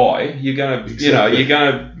not going to die. You're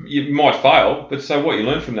going to, you might fail, but so what? You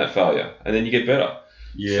learn from that failure, and then you get better.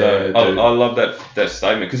 Yeah. So I love that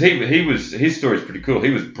statement, because his story is pretty cool. He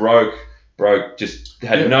was broke, just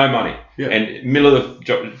had no money, and middle of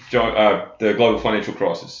the global financial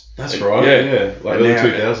crisis. That's right. Yeah. Like early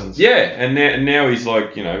 2000s. Yeah, and now he's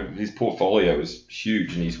like, his portfolio is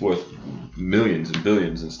huge and he's worth millions and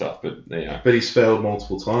billions and stuff. But But he's failed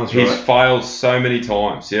multiple times, right? He's failed so many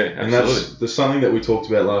times. Yeah, absolutely. And that's something that we talked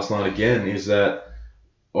about last night again, is that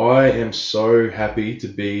I am so happy to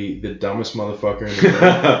be the dumbest motherfucker in the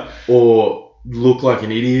world, or look like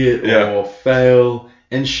an idiot, or fail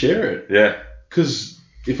and share it. Yeah. Because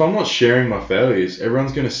if I'm not sharing my failures,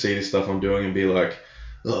 everyone's going to see the stuff I'm doing and be like,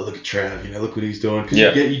 oh, look at Trav, look what he's doing. Because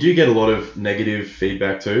you do get a lot of negative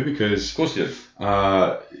feedback too, because of course you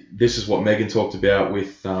do. This is what Megan talked about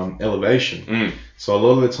with elevation. So a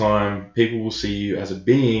lot of the time, people will see you as a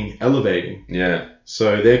being elevating. Yeah.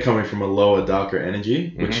 So they're coming from a lower, darker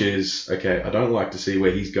energy, which is, okay, I don't like to see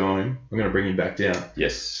where he's going. I'm going to bring him back down.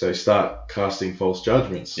 Yes. So start casting false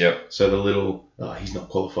judgments. Yep. So the little, he's not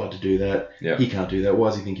qualified to do that. Yep. He can't do that. Why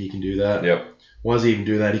does he think he can do that? Yep. Why does he even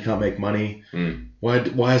do that? He can't make money.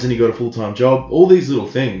 Why hasn't he got a full-time job? All these little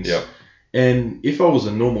things. Yep. And if I was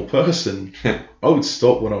a normal person, I would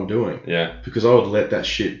stop what I'm doing. Yeah. Because I would let that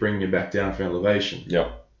shit bring me back down for elevation.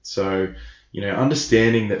 Yep. So,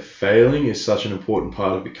 understanding that failing is such an important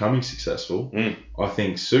part of becoming successful, I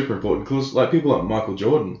think super important. Because people like Michael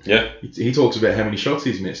Jordan, he talks about how many shots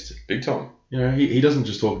he's missed. Big time. He doesn't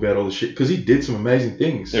just talk about all the shit, because he did some amazing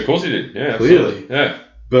things. Yeah, of course he did. Yeah, clearly. Absolutely. Yeah.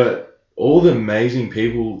 But all the amazing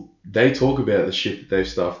people, they talk about the shit that they've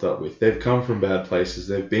stuffed up with. They've come from bad places.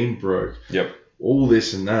 They've been broke. Yep. All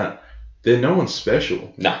this and that. They're no one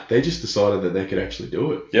special. Nah. They just decided that they could actually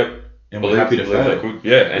do it. Yep. And we're happy to fail.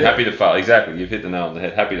 Happy to fail. Exactly. You've hit the nail on the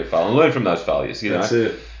head. Happy to fail and learn from those failures. That's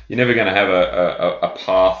it. You're never going to have a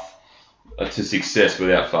path to success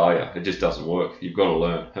without failure. It just doesn't work. You've got to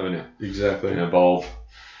learn, haven't you? Exactly. And evolve.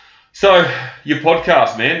 So your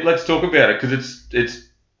podcast, man. Let's talk about it, because it's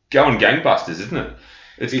going gangbusters, isn't it?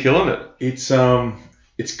 It's killing it.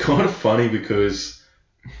 It's kind of funny because,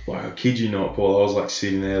 I kid you not, Paul. I was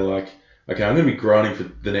sitting there okay, I'm going to be grinding for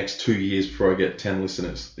the next 2 years before I get 10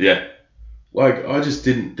 listeners. Yeah. I just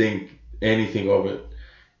didn't think anything of it.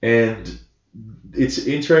 And it's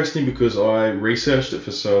interesting because I researched it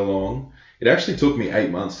for so long. It actually took me 8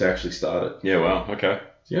 months to actually start it. Yeah, wow, okay.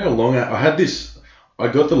 You know how long I had this? I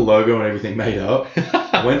got the logo and everything made up.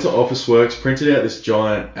 I went to Officeworks, printed out this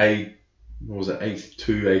giant A2,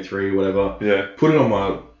 A3, whatever. Yeah. Put it on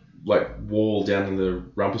my wall down in the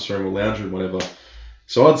rumpus room or lounge room, whatever.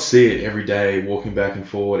 So I'd see it every day, walking back and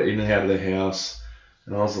forward, in and out of the house.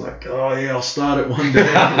 And I was like, oh yeah, I'll start it one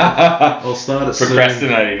day. I'll start it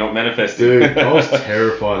Procrastinating, not manifesting. Dude, I was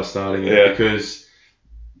terrified of starting it because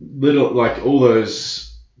all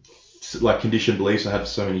those conditioned beliefs I had for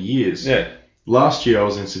so many years. Yeah. Last year I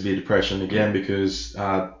was in severe depression again because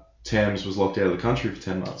Tams was locked out of the country for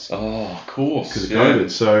 10 months. Oh, of course. Because of COVID.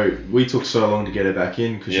 So we took so long to get her back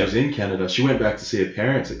in because she was in Canada. She went back to see her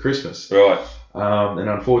parents at Christmas. Right. And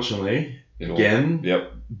unfortunately, again,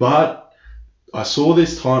 Yep. But I saw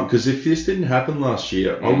this time, because if this didn't happen last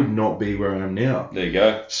year, I would not be where I am now. There you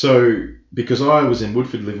go. So, because I was in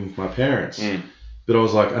Woodford living with my parents, but I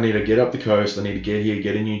was like, I need to get up the coast, I need to get here,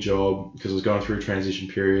 get a new job, because I was going through a transition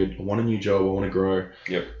period. I want a new job, I want to grow.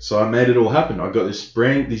 Yep. So I made it all happen. I got these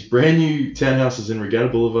brand new townhouses in Regatta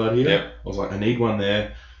Boulevard here. Yep. I was like, I need one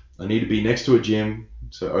there. I need to be next to a gym,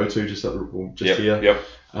 so O2 just here. Yep.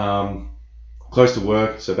 Close to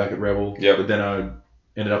work, so back at Rebel. Yep. But then I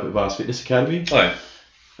ended up at Vast Fitness Academy. Oh, yeah.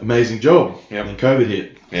 Amazing job. Yep. And COVID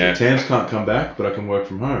hit. Yeah. So TAMS can't come back, but I can work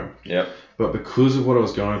from home. Yep. But because of what I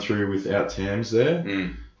was going through without TAMS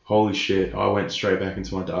there, holy shit, I went straight back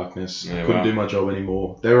into my darkness. I couldn't do my job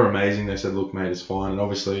anymore. They were amazing. They said, look, mate, it's fine. And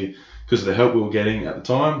obviously, because of the help we were getting at the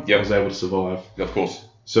time, I was able to survive. Of course.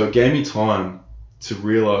 So it gave me time to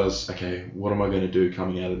realise, okay, what am I going to do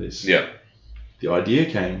coming out of this? Yep. The idea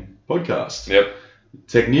came, podcast. Yep.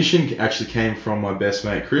 Technician actually came from my best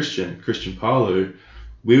mate, Christian Palu.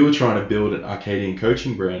 We were trying to build an Arcadian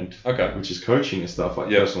coaching brand, which is coaching and stuff like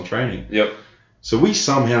personal training. Yep. So we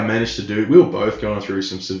somehow managed to do. We were both going through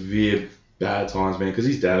some severe bad times, man, because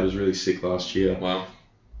his dad was really sick last year. Wow.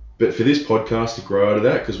 But for this podcast to grow out of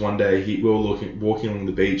that, because one day we were walking along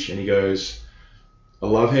the beach, and he goes, "I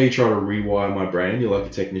love how you try to rewire my brain. You're like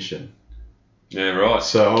a technician." Yeah, right.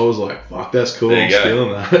 So I was like, fuck, that's cool. There I'm you go.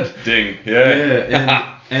 stealing that. Ding. Yeah.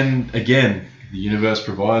 Yeah. And again, the universe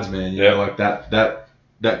provides, man. You know, like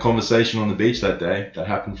that conversation on the beach that day, that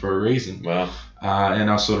happened for a reason. Wow. And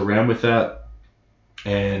I sort of ran with that.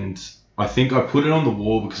 And I think I put it on the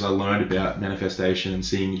wall because I learned about manifestation and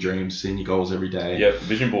seeing your dreams, seeing your goals every day. Yeah,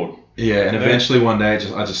 vision board. Yeah, and eventually one day I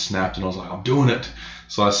just snapped and I was like, I'm doing it.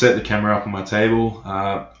 So I set the camera up on my table.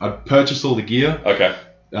 I purchased all the gear. Okay.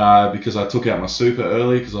 Because I took out my super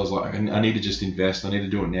early because I was like, I need to just invest. I need to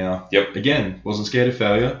do it now. Yep. Again, wasn't scared of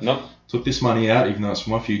failure. Nope. Took this money out, even though it's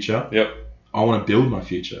for my future. Yep. I want to build my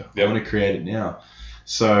future. Yep. I want to create it now.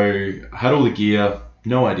 So I had all the gear,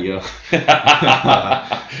 no idea.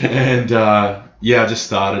 And Yeah, I just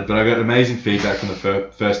started, but I got amazing feedback from the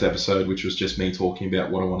first episode, which was just me talking about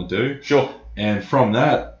what I want to do. Sure. And from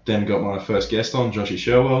that, then got my first guest on, Joshy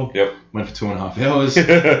Sherwell. Yep. Went for 2.5 hours.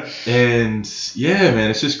 And yeah, man,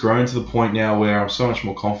 it's just grown to the point now where I'm so much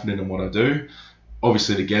more confident in what I do.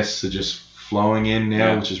 Obviously, the guests are just flowing in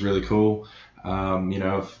now, which is really cool.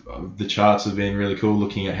 The charts have been really cool,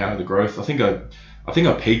 looking at how the growth. I think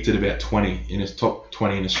I peaked at about 20 in his top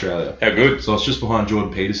 20 in Australia. How good? So it's just behind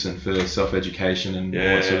Jordan Peterson for self-education and all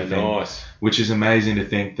that sort of thing. Nice. Which is amazing to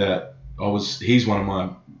think that he's one of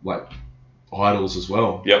my idols as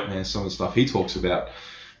well. Yep. And some of the stuff he talks about.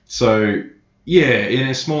 So yeah, in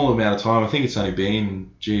a small amount of time, I think it's only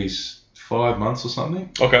been 5 months or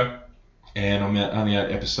something. Okay. And I'm only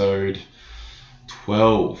at episode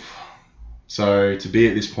 12. So to be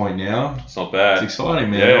at this point now, it's not bad. It's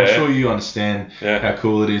exciting, man. Yeah, I'm sure you understand how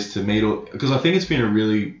cool it is to meet because I think it's been a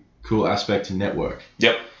really cool aspect to network.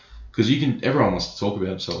 Yep. Because everyone wants to talk about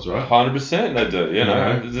themselves, right? 100% they do. You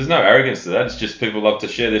know, there's no arrogance to that. It's just people love to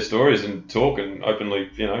share their stories and talk and openly,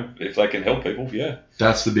 if they can help people,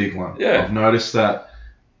 That's the big one. Yeah. I've noticed that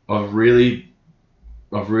I've really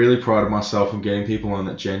prided myself on getting people on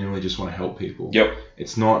that genuinely just want to help people. Yep.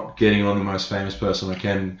 It's not getting on the most famous person I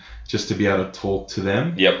can just to be able to talk to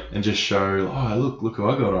them. Yep. And just show, look who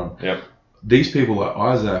I got on. Yep. These people like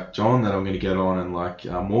Isaac, John that I'm going to get on, and like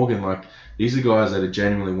Morgan, these are guys that are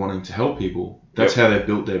genuinely wanting to help people. That's how they've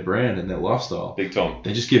built their brand and their lifestyle. Big time.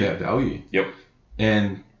 They just give out value. Yep.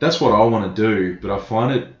 And that's what I want to do, but I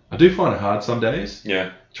do find it hard some days. Yeah.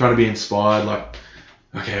 Trying to be inspired,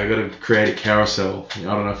 okay, I got to create a carousel. I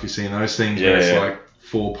don't know if you've seen those things where it's like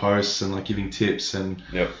 4 posts and giving tips and.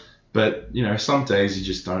 Yep. But some days you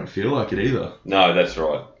just don't feel like it either. No, that's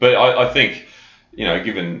right. But I think,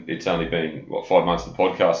 given it's only been 5 months of the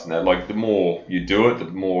podcast and that, the more you do it, the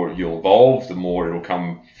more you'll evolve, the more it'll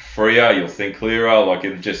come freer, you'll think clearer.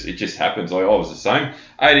 It just happens. I was the same.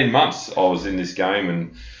 18 months I was in this game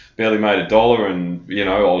and barely made $1, and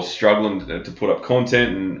I was struggling to put up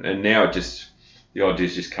content, and now it just. The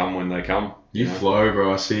ideas just come when they come. You flow,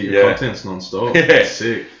 bro. I see your content's non-stop. Yeah. That's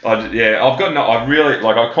sick. I kind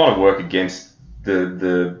of work against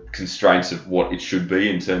the constraints of what it should be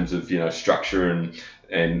in terms of, structure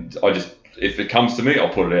and I just, if it comes to me, I'll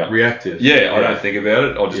put it out. Reactive. Yeah, I don't think about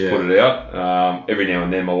it. I'll just put it out. Every now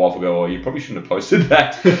and then my wife will go, you probably shouldn't have posted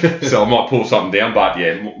that. So I might pull something down, but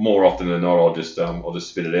more often than not, I'll just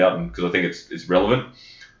spit it out because I think it's relevant.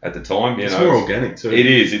 At the time, it's more organic too. It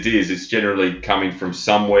is. It's generally coming from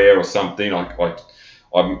somewhere or something. I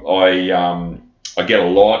get a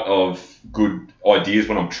lot of good ideas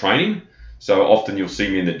when I'm training. So often you'll see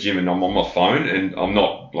me in the gym and I'm on my phone and I'm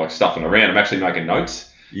not stuffing around. I'm actually making notes.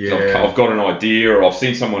 Yeah. So I've got an idea, or I've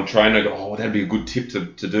seen someone train and I go, that'd be a good tip to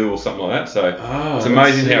do, or something like that. So it's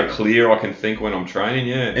amazing how clear I can think when I'm training,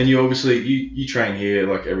 And you obviously, you train here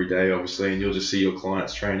every day, obviously, and you'll just see your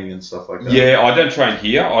clients training and stuff like that. Yeah, I don't train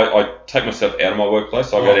here. I take myself out of my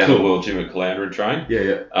workplace. So I go down to the World Gym at Caloundra and train.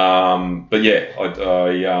 Yeah.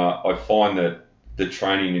 I find that the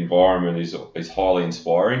training environment is highly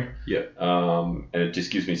inspiring. Yeah. And it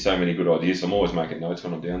just gives me so many good ideas. I'm always making notes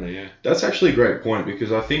when I'm down there. Yeah. That's actually a great point,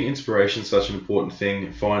 because I think inspiration is such an important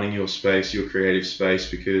thing. Finding your space, your creative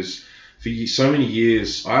space, because for so many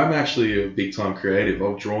years, I'm actually a big time creative.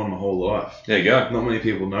 I've drawn my whole life. There you go. Not many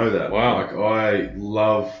people know that. Wow. I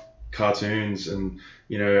love cartoons and.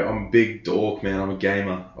 I'm a big dork, man. I'm a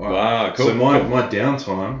gamer. Wow, cool. So my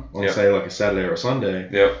downtime on say a Saturday or a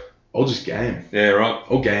Sunday, I'll just game. Yeah, right.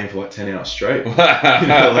 I'll game for 10 hours straight. That's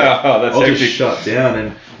I'll hectic. just shut down.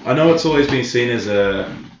 And I know it's always been seen as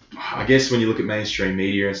I guess when you look at mainstream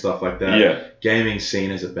media and stuff like that, gaming's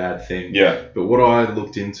seen as a bad thing. Yeah. But what I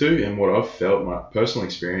looked into and what I've felt, my personal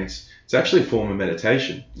experience, it's actually a form of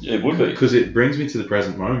meditation. Yeah, it would be. Because it brings me to the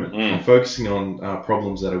present moment. I'm focusing on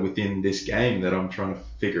problems that are within this game that I'm trying to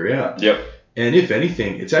figure out. Yep. And if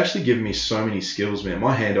anything, it's actually given me so many skills, man.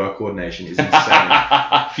 My hand-eye coordination is insane.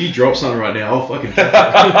 If you drop something right now, I'll fucking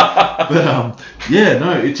catch it.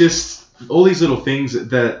 But it just, all these little things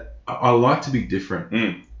that I like to be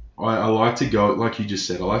different. I like to go, like you just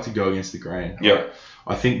said, I like to go against the grain. Yeah.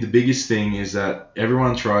 I think the biggest thing is that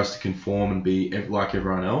everyone tries to conform and be like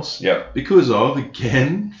everyone else. Yeah. Because of,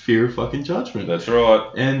 again, fear of fucking judgment. That's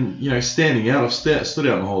right. And, standing out, I've stood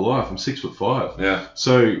out my whole life. I'm 6'5". Yeah.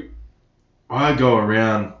 So I go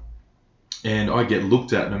around and I get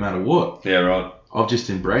looked at no matter what. Yeah, right. I've just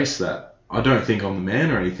embraced that. I don't think I'm the man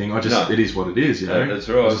or anything. It is what it is, That's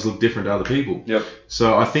right. I just look different to other people. Yep.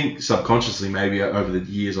 So I think subconsciously, maybe over the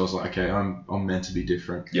years, I was like, okay, I'm meant to be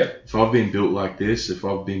different. Yeah. If I've been built like this, if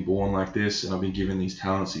I've been born like this, and I've been given these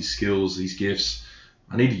talents, these skills, these gifts,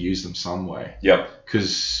 I need to use them some way. Yep.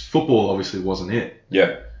 Because football obviously wasn't it.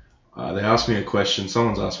 Yeah. They asked me a question.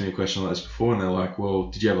 Someone's asked me a question like this before, and they're like, "Well,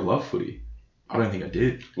 did you ever love footy?" I don't think I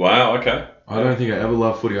did. Wow. Okay. I don't think I ever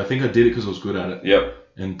loved footy. I think I did it because I was good at it. Yep.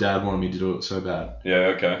 And Dad wanted me to do it so bad.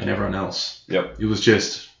 Yeah. Okay. And everyone else. Yep. It was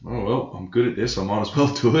just, oh well, I'm good at this. I might as well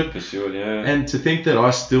do it. For sure. Yeah. And to think that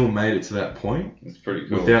I still made it to that point, it's pretty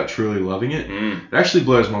cool. Without truly loving it, it actually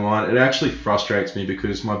blows my mind. It actually frustrates me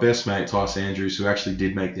because my best mate Tyson Andrews, who actually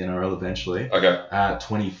did make the NRL eventually, at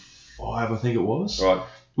 25, I think it was. Right.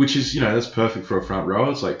 Which is, that's perfect for a front rower.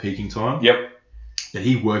 It's like peaking time. Yep. And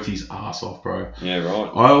he worked his ass off, bro. Yeah,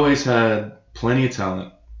 right. I always had plenty of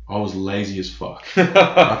talent. I was lazy as fuck.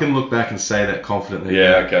 I can look back and say that confidently.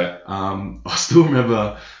 Yeah, okay. I still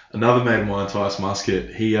remember another mate of mine, Tyson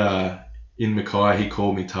Muscat. He, in Mackay, he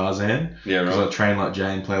called me Tarzan. Yeah, right. Because I train like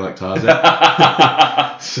Jay and play like Tarzan.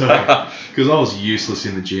 So, because I was useless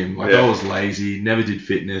in the gym. I was lazy, never did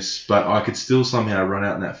fitness, but I could still somehow run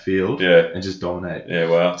out in that field and just dominate. Yeah,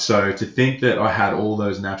 wow. So to think that I had all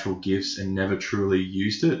those natural gifts and never truly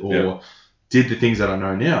used it or did the things that I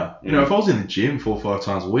know now. If I was in the gym 4 or 5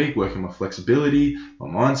 times a week, working my flexibility, my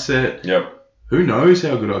mindset, who knows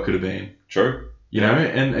how good I could have been. True. You know,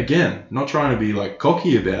 and again, not trying to be like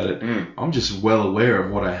cocky about it. I'm just well aware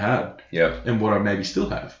of what I had and what I maybe still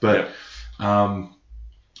have. But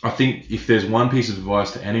I think if there's one piece of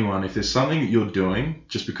advice to anyone, if there's something that you're doing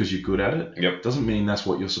just because you're good at it, doesn't mean that's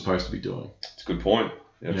what you're supposed to be doing. It's a good point.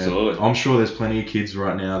 Absolutely. I'm sure there's plenty of kids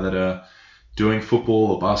right now that are doing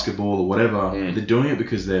football or basketball or whatever. They're doing it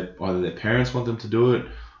because either their parents want them to do it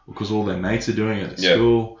or because all their mates are doing it at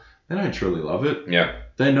school. They don't truly love it. Yeah.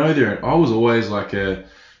 They know I was always I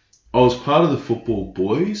was part of the football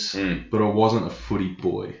boys, but I wasn't a footy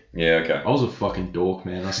boy. Yeah, okay. I was a fucking dork,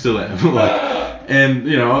 man. I still am. And,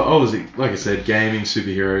 I was, like I said, gaming,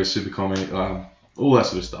 superheroes, super comic, all that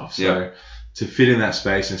sort of stuff. So to fit in that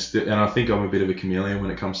space, and I think I'm a bit of a chameleon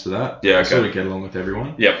when it comes to that. Yeah, okay. I sort of get along with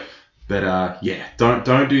everyone. Yep. But,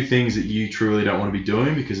 don't do things that you truly don't want to be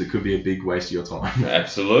doing because it could be a big waste of your time.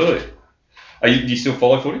 Absolutely. Do you still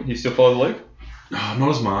follow footy? Do you still follow the league? Not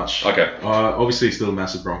as much. Okay. Obviously, still a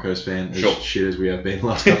massive Broncos fan, sure. Shit as we have been the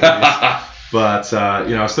last couple of years. But,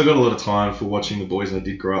 I still got a lot of time for watching the boys I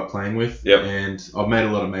did grow up playing with. Yep. And I've made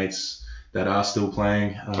a lot of mates that are still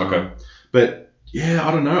playing. Okay. But,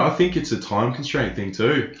 I don't know. I think it's a time constraint thing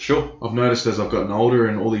too. Sure. I've noticed as I've gotten older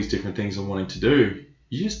and all these different things I'm wanting to do,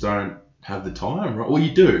 you just don't have the time, right? Well,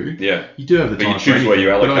 you do. Yeah. You do have the time. But you choose where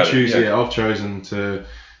you allocate it. But I choose, I've chosen to,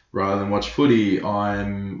 rather than watch footy,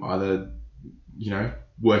 I'm either,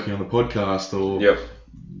 working on the podcast or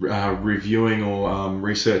reviewing or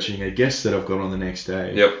researching a guest that I've got on the next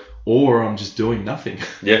day. Yep. Or I'm just doing nothing.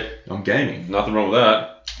 Yeah. I'm gaming. Nothing wrong with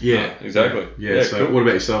that. Yeah. Exactly. Yeah. So cool. What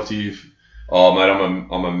about yourself? Oh, mate,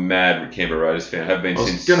 I'm a mad Canberra Raiders fan. I have been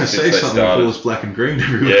since they started. I was going to say something full of black and green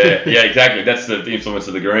everywhere. Yeah, exactly. That's the influence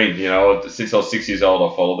of the green. Since I was 6 years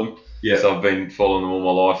old, I followed them. Yeah. So I've been following them all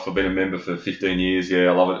my life. I've been a member for 15 years. Yeah,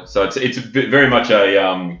 I love it. So it's very much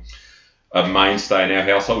a mainstay in our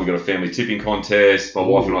household. We've got a family tipping contest. My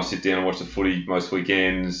wife and I sit down and watch the footy most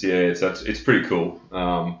weekends. Yeah, so it's pretty cool.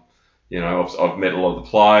 I've met a lot of the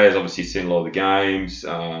players. Obviously, seen a lot of the games.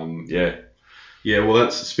 Yeah, well,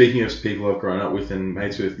 that's speaking of people I've grown up with and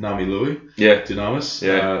mates with, Nami Louie. Yeah. Dynamis.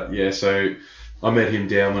 Yeah. So I met him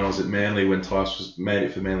down when I was at Manly when Tice made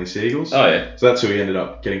it for Manly Seagulls. Oh, yeah. So that's who he ended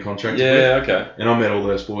up getting contracted with. Yeah, okay. And I met all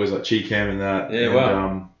those boys like Chi Cam and that. Yeah, and,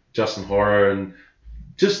 wow. Justin Horror and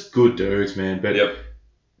just good dudes, man. But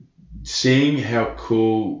seeing how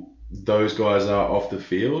cool those guys are off the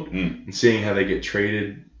field and seeing how they get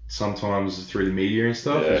treated sometimes through the media and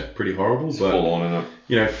stuff is pretty horrible. It's but full on,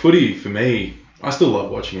 isn't it? Footy for me, I still love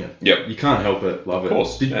watching it. Yep. You can't help it. Love it. Of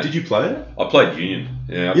course. Did you play it? I played Union.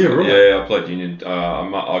 Yeah, right. Yeah, I played Union.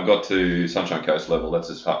 I got to Sunshine Coast level. That's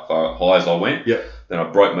as far high as I went. Yep. Then I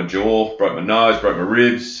broke my jaw, broke my nose, broke my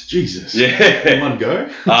ribs. Jesus. Yeah. In one go?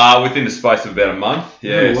 Within the space of about a month.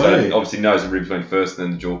 Yeah. No way. So obviously nose and ribs went first,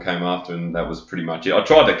 then the jaw came after, and that was pretty much it. I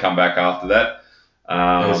tried to come back after that.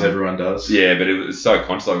 As everyone does. Yeah, but it was so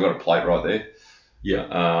conscious. I got a plate right there. Yeah.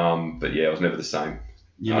 But yeah, it was never the same.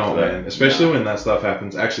 You're not, man. Especially when that stuff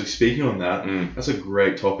happens. Actually, speaking on that, that's a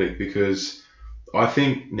great topic because I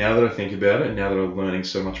think now that I think about it, now that I'm learning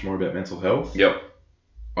so much more about mental health,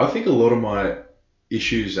 I think a lot of my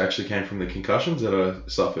issues actually came from the concussions that I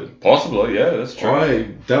suffered. Possibly, yeah, that's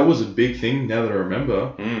true. That was a big thing now that I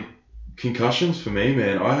remember. Concussions for me,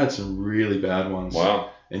 man, I had some really bad ones.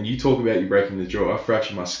 Wow. And you talk about you breaking the jaw. I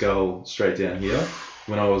fractured my skull straight down here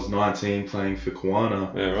when I was 19 playing for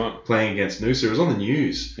Kiwana. Yeah, right. Playing against Noosa. It was on the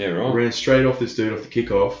news. Yeah, right. I ran straight off this dude off the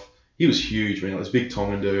kickoff. He was huge, man. Like this big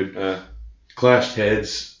Tongan dude. Clashed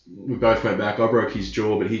heads. We both went back. I broke his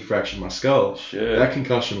jaw, but he fractured my skull. Shit. That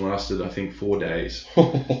concussion lasted, I think, 4 days.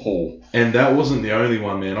 And that wasn't the only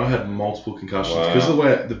one, man. I had multiple concussions. Because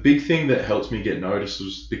the big thing that helped me get noticed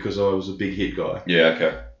was because I was a big hit guy. Yeah,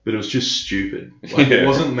 okay. But it was just stupid. Like, it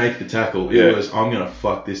wasn't make the tackle. It was, I'm going to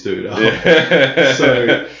fuck this dude up. Yeah.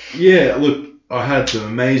 So, yeah, look, I had some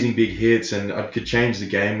amazing big hits and I could change the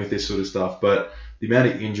game with this sort of stuff. But the amount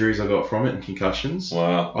of injuries I got from it and concussions,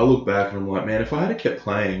 I look back and I'm like, man, if I had kept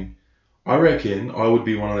playing, I reckon I would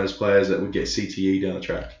be one of those players that would get CTE down the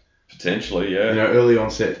track. Potentially, yeah. Early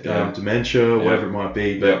onset dementia, whatever it might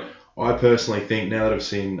be. But I personally think, now that I've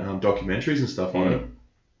seen documentaries and stuff on it,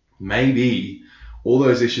 maybe all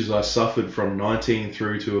those issues I suffered from 19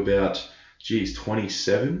 through to about,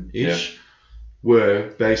 27-ish,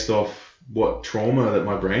 were based off what trauma that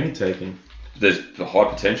my brain had taken. There's the high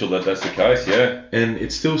potential that that's the case, yeah. And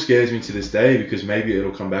it still scares me to this day because maybe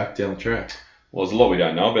it'll come back down the track. Well, there's a lot we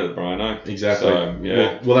don't know about the brain, eh? Exactly. So,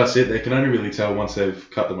 yeah. Well, that's it. They can only really tell once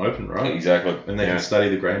they've cut them open, right? Exactly. And they can study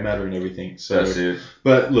the grey matter and everything. So, that's it.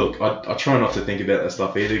 But look, I try not to think about that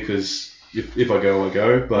stuff either because if I go, I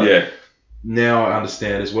go. But now I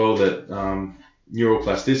understand as well that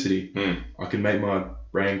neuroplasticity, I can make my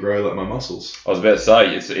brain grow like my muscles. I was about to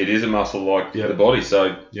say, it is a muscle like the body,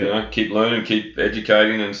 so you know, keep learning, keep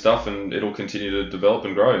educating and stuff, and it'll continue to develop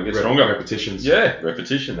and grow and get stronger. Repetitions. Yeah,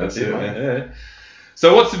 repetition. That's it, man. Yeah.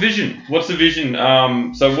 So what's the vision? So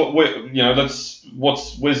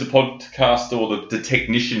where's the podcast or the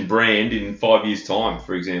technician brand in 5 years' time,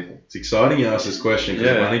 for example? It's exciting you ask this question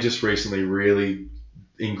because I've only just recently really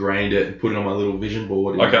ingrained it and put it on my little vision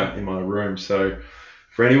board in my room. So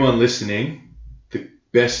for anyone listening,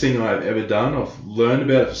 best thing I've ever done, I've learned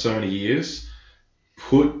about it for so many years,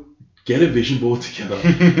 get a vision board together.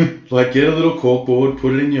 Like, get a little corkboard,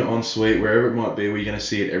 put it in your ensuite, wherever it might be, where you're going to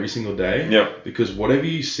see it every single day. Yep. Because whatever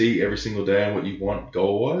you see every single day and what you want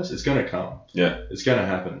goal-wise, it's going to come. Yeah. It's going to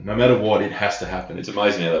happen. No matter what, it has to happen. It's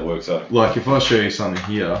amazing how that works out. Like, if I show you something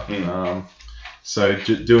here, so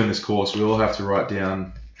doing this course, we all have to write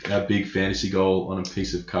down our big fantasy goal on a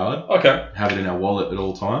piece of card. Okay. Have it in our wallet at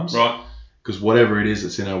all times. Right. Because whatever it is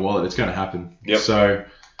that's in our wallet, it's going to happen. Yep. So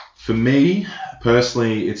for me,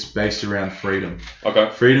 personally, it's based around freedom. Okay.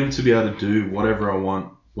 Freedom to be able to do whatever I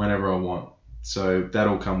want, whenever I want. So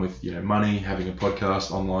that'll come with, money, having a podcast,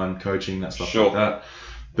 online coaching, that stuff like that.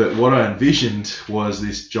 But what I envisioned was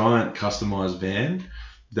this giant customized van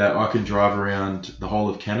that I can drive around the whole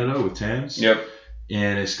of Canada with TAMS. Yep.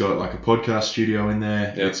 And it's got like a podcast studio in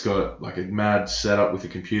there. Yep. It's got like a mad setup with a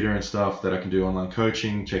computer and stuff that I can do online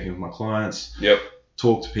coaching, checking with my clients. Yep.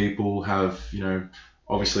 Talk to people, have,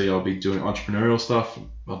 obviously I'll be doing entrepreneurial stuff.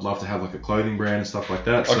 I'd love to have like a clothing brand and stuff like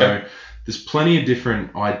that. Okay. So there's plenty of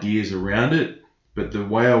different ideas around it, but the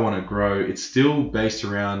way I want to grow, it's still based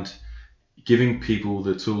around giving people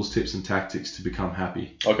the tools, tips and tactics to become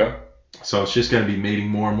happy. Okay. So it's just going to be meeting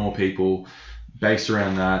more and more people based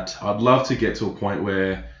around that. I'd love to get to a point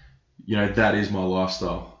where, that is my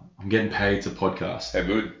lifestyle. I'm getting paid to podcast. How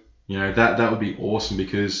good. That would be awesome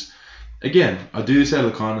because, again, I do this out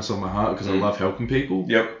of the kindness of my heart because I love helping people.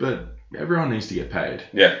 Yep. But everyone needs to get paid.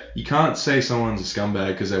 Yeah. You can't say someone's a scumbag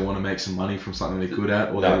because they want to make some money from something they're good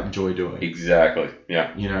at or they enjoy doing. Exactly.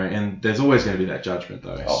 Yeah. And there's always going to be that judgment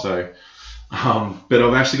though. Oh. So, but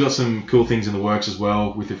I've actually got some cool things in the works as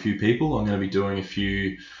well with a few people. I'm going to be doing a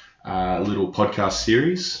few little podcast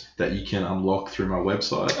series that you can unlock through my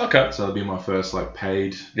website. Okay. So that'll be my first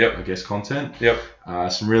paid, content. Yep.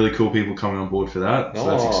 Some really cool people coming on board for that. So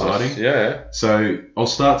that's exciting. Yeah. So I'll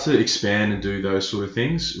start to expand and do those sort of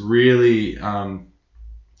things. Really,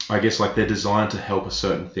 they're designed to help a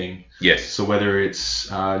certain thing. Yes. So whether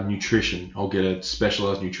it's nutrition, I'll get a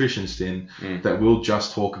specialized nutritionist in that will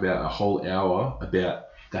just talk about a whole hour about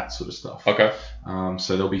that sort of stuff. Okay.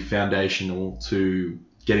 So they'll be foundational to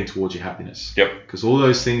getting towards your happiness. Yep. Because all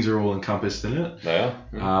those things are all encompassed in it. They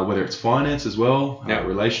are. Whether it's finance as well,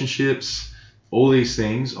 relationships, all these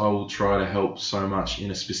things, I will try to help so much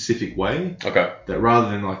in a specific way. Okay. That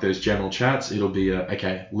rather than those general chats, it'll be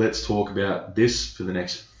let's talk about this for the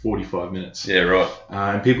next 45 minutes. Yeah, right.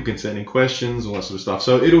 And people can send in questions, all that sort of stuff.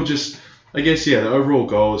 So it'll just, the overall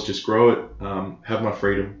goal is just grow it, have my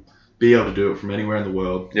freedom, be able to do it from anywhere in the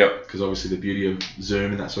world. Yep. Because obviously the beauty of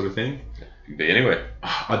Zoom and that sort of thing. You can be anywhere.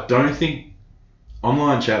 I don't think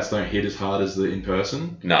online chats don't hit as hard as the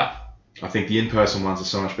in-person. No. I think the in-person ones are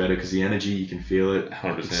so much better because the energy, you can feel it.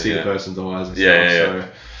 100%, you can see the person's eyes and stuff. Yeah.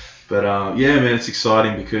 So, but man, it's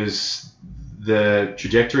exciting because the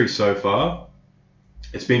trajectory so far,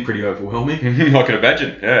 it's been pretty overwhelming. I can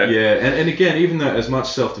imagine. Yeah. Yeah, and again, even though as much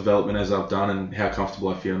self-development as I've done and how comfortable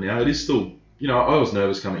I feel now, it is still, I was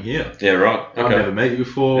nervous coming here. Yeah, right. Okay. I've never met you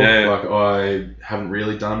before. Yeah. Like, I haven't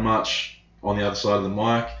really done much on the other side of the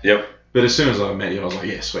mic. Yep. But as soon as I met you, I was like,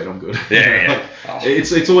 yeah, sweet, I'm good. Yeah.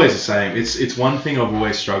 It's always the same. It's one thing I've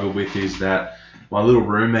always struggled with is that my little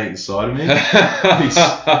roommate inside of me,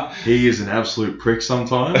 he is an absolute prick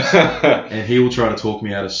sometimes, and he will try to talk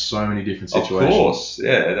me out of so many different situations. Of course,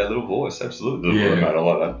 yeah, that little voice, absolutely. Little roommate, I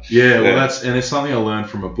like that. Yeah, well, it's something I learned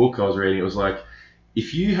from a book I was reading. It was like,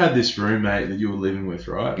 if you had this roommate that you were living with,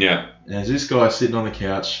 right? Yeah. And there's this guy sitting on the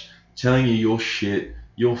couch telling you you're shit,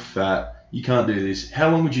 you're fat, you can't do this. How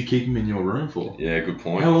long would you keep him in your room for? Yeah, good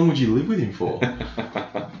point. How long would you live with him for?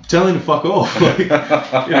 Tell him to fuck off. Like,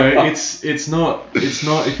 it's not.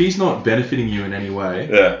 If he's not benefiting you in any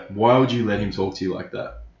way, why would you let him talk to you like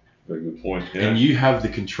that? Very good point. Yeah. And you have the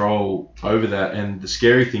control over that. And the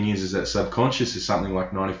scary thing is that subconscious is something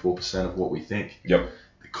like 94% of what we think. Yep.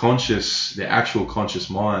 The actual conscious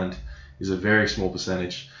mind is a very small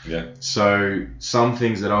percentage. Yeah. So some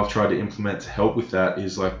things that I've tried to implement to help with that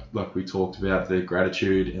is like we talked about, the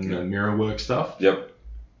gratitude and the mirror work stuff. Yep.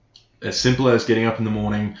 As simple as getting up in the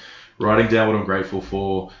morning, writing down what I'm grateful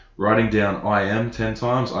for, writing down I am 10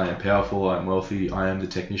 times, I am powerful, I am wealthy, I am the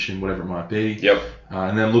technician, whatever it might be. Yep.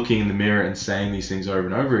 And then looking in the mirror and saying these things over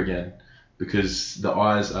and over again, because the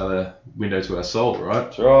eyes are the window to our soul, right?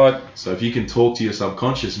 That's right. So if you can talk to your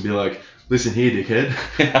subconscious and be like, listen here, dickhead,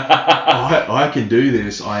 I can do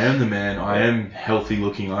this, I am the man, I am healthy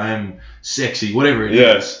looking, I am sexy, whatever it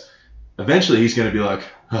is. Eventually he's going to be like,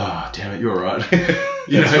 damn it, you're right.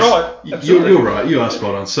 That's right. You're right, you are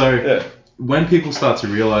spot on. So when people start to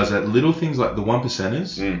realize that little things like the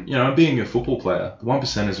 1%ers, being a football player, the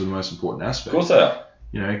 1%ers are the most important aspect. Of course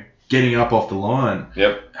they are. Getting up off the line,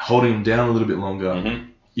 holding them down a little bit longer. Mm-hmm.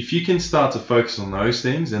 If you can start to focus on those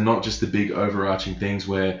things and not just the big overarching things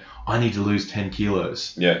where I need to lose 10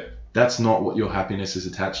 kilos. Yeah. That's not what your happiness is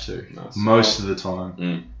attached to most of the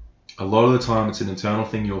time. A lot of the time it's an internal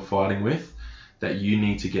thing you're fighting with that you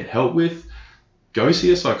need to get help with. Go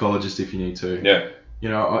see a psychologist if you need to. Yeah.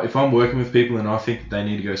 If I'm working with people and I think that they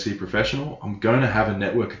need to go see a professional, I'm going to have a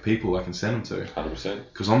network of people I can send them to. 100%.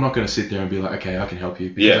 Because I'm not going to sit there and be like, okay, I can help you.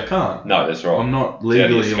 Because I can't. No, that's right. I'm not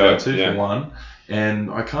legally allowed to, for one. And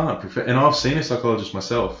I can't. And I've seen a psychologist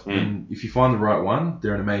myself. And if you find the right one,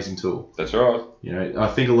 they're an amazing tool. That's right. I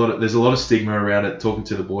think there's a lot of stigma around it. Talking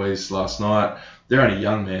to the boys last night, they're only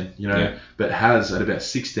young men, but Has at about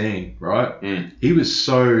 16, right? He was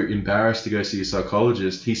so embarrassed to go see a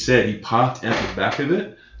psychologist. He said he parked out the back of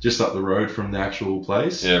it, just up the road from the actual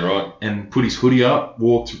place. Yeah, right. And put his hoodie up,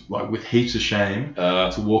 walked like with heaps of shame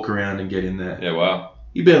to walk around and get in there. Yeah, wow.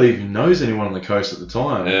 He barely even knows anyone on the coast at the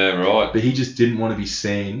time. Yeah, right. But he just didn't want to be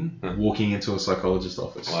seen walking into a psychologist's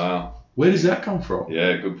office. Wow. Where does that come from?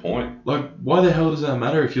 Yeah, good point. Like, why the hell does that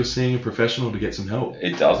matter if you're seeing a professional to get some help?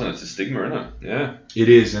 It doesn't. It's a stigma, isn't it? Yeah. It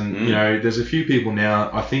is. And, there's a few people now,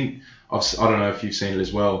 I think, I don't know if you've seen it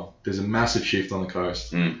as well, there's a massive shift on the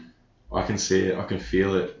coast. I can see it. I can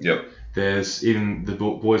feel it. Yep. There's even the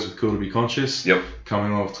boys with Cool to Be Conscious. Yep.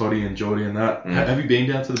 Coming off Toddy and Geordie and that. Have you been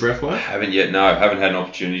down to the breathwork? Haven't yet, no. Haven't had an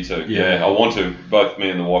opportunity to. Yeah, I want to. Both me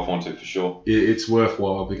and the wife want to, for sure. It's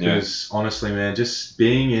worthwhile because, honestly, man, just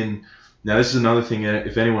being in... Now, this is another thing,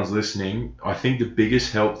 if anyone's listening, I think the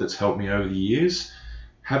biggest help that's helped me over the years,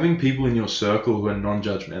 having people in your circle who are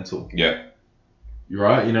non-judgmental. Yeah.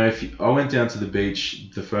 Right? I went down to the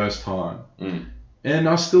beach the first time, and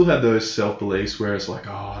I still had those self-beliefs where it's like,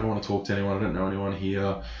 I don't want to talk to anyone, I don't know anyone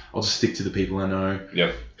here, I'll just stick to the people I know.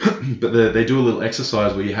 Yep. But they do a little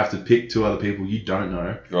exercise where you have to pick 2 other people you don't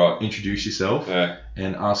know, right? Introduce yourself,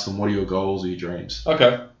 and ask them, what are your goals or your dreams?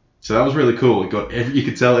 Okay. So that was really cool. You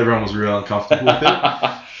could tell everyone was real uncomfortable with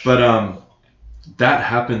it. But that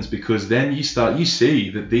happens because then you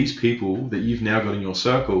see that these people that you've now got in your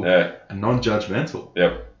circle are non-judgmental.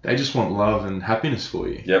 Yep. They just want love and happiness for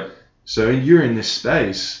you. Yep. So you're in this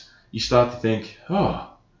space, you start to think,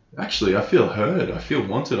 actually, I feel heard. I feel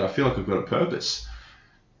wanted. I feel like I've got a purpose.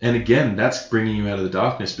 And again, that's bringing you out of the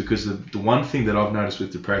darkness, because the one thing that I've noticed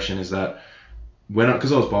with depression is that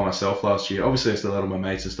because I was by myself last year, obviously I still had all my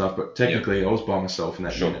mates and stuff, but technically I was by myself in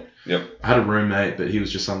that unit. Yep. I had a roommate, but he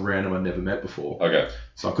was just some random I'd never met before. Okay.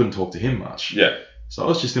 So I couldn't talk to him much. Yeah. So I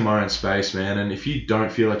was just in my own space, man. And if you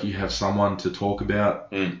don't feel like you have someone to talk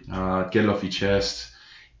about, get it off your chest.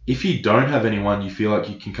 If you don't have anyone you feel like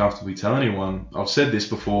you can comfortably tell anyone, I've said this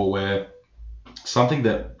before, where something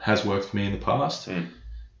that has worked for me in the past,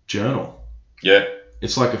 journal. Yeah.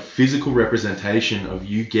 it's like a physical representation of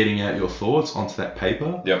you getting out your thoughts onto that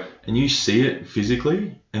paper. Yep. And you see it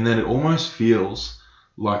physically, and then it almost feels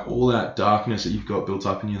like all that darkness that you've got built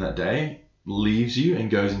up in you that day leaves you and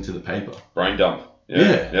goes into the paper. Brain dump.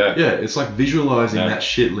 Yeah. It's like visualizing that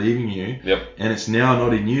shit leaving you. Yep. And it's now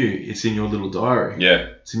not in you, it's in your little diary. Yeah.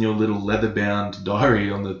 It's in your little leather-bound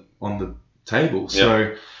diary on the table. Yep.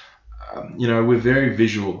 So, we're very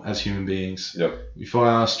visual as human beings. Yep. If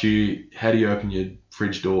I asked you, how do you open your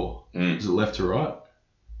fridge door? Is it left to right?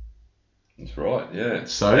 That's right, yeah.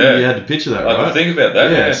 So you had to picture that, right? I had to think about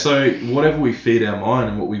that. Yeah, so whatever we feed our mind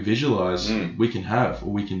and what we visualize, we can have or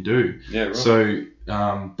we can do. Yeah, right. So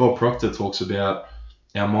Bob Proctor talks about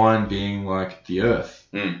our mind being like the earth.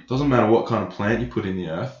 Doesn't matter what kind of plant you put in the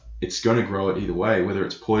earth, it's going to grow it either way, whether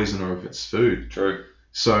it's poison or if it's food. True.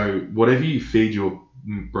 So whatever you feed your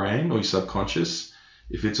brain or your subconscious,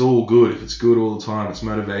 if it's all good, if it's good all the time, it's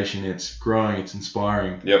motivation, it's growing, it's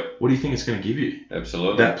inspiring. Yep. What do you think it's going to give you?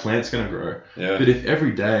 Absolutely. That plant's going to grow. Yeah. But if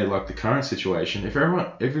every day, like the current situation, if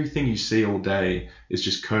everything you see all day is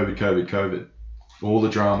just COVID, all the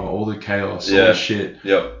drama, all the chaos, all the shit,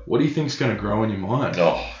 what do you think's going to grow in your mind?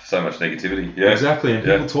 Oh, so much negativity. Yeah. Exactly. And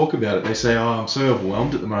people talk about it. They say, oh, I'm so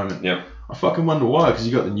overwhelmed at the moment. Yeah. I fucking wonder why, because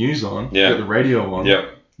you got the news on, you got the radio on. Yeah.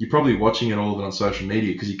 You're probably watching it all of it on social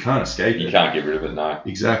media because you can't escape it. You can't get rid of it, no.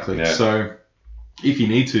 Exactly. Yeah. So if you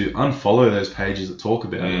need to, unfollow those pages that talk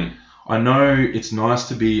about it. I know it's nice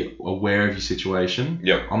to be aware of your situation.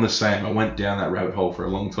 Yep. I'm the same. I went down that rabbit hole for a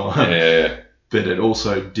long time. Yeah. But it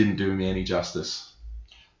also didn't do me any justice.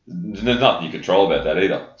 There's nothing you control about that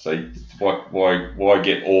either. So why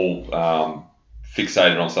get all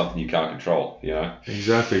fixated on something you can't control,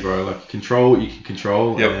 Exactly, bro. Like, control what you can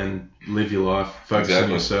control and live your life. Focus on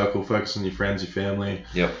your circle, focus on your friends, your family.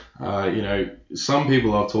 Yep. Some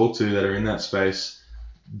people I've talked to that are in that space,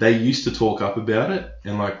 they used to talk up about it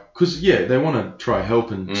and because they want to try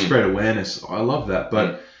help and spread awareness. I love that.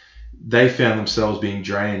 But they found themselves being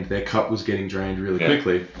drained. Their cup was getting drained really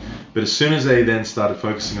quickly. But as soon as they then started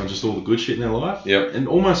focusing on just all the good shit in their life and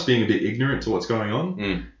almost being a bit ignorant to what's going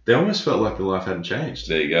on, they almost felt like their life hadn't changed.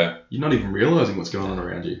 There you go. You're not even realizing what's going on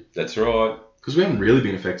around you. That's right. Because we haven't really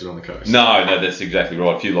been affected on the coast. No, that's exactly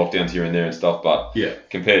right. A few lockdowns here and there and stuff, but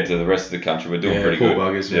compared to the rest of the country, we're doing pretty good. Poor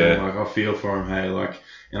buggers, man. I feel for them. Hey,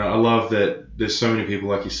 I love that there's so many people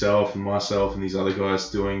like yourself and myself and these other guys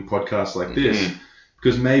doing podcasts like this.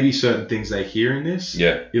 Because maybe certain things they hear in this,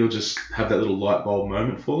 it'll just have that little light bulb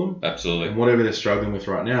moment for them. Absolutely. And whatever they're struggling with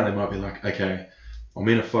right now, they might be like, okay, I'm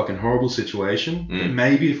in a fucking horrible situation. But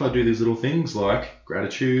maybe if I do these little things like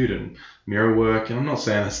gratitude and mirror work, and I'm not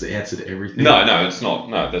saying that's the answer to everything. No, it's not.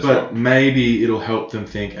 No, that's not. But maybe it'll help them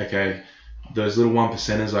think, okay, those little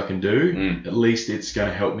 1%ers I can do, at least it's going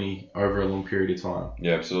to help me over a long period of time.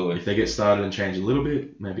 Yeah, absolutely. If they get started and change a little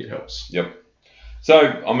bit, maybe it helps. Yep. So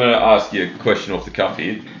I'm going to ask you a question off the cuff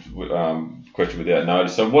here, question without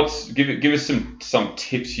notice. So give us some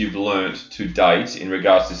tips you've learned to date in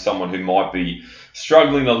regards to someone who might be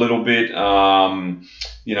struggling a little bit.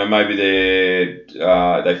 Maybe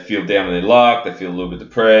they feel down in their luck, they feel a little bit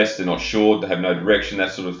depressed, they're not sure, they have no direction,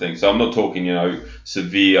 that sort of thing. So I'm not talking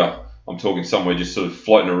severe. I'm talking somewhere just sort of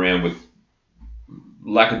floating around with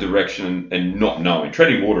lack of direction and not knowing.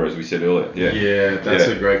 Treading water, as we said earlier. Yeah, that's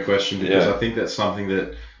a great question because I think that's something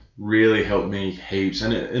that really helped me heaps.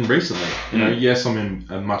 And recently, yes, I'm in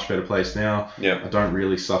a much better place now. Yeah. I don't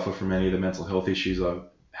really suffer from any of the mental health issues I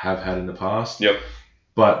have had in the past. Yep.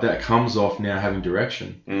 But that comes off now having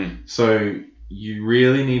direction. So you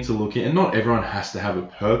really need to look at, and not everyone has to have a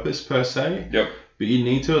purpose per se. Yep. But you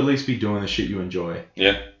need to at least be doing the shit you enjoy.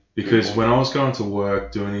 Yeah. Because when I was going to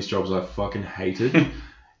work, doing these jobs I fucking hated,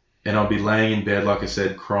 and I'd be laying in bed, like I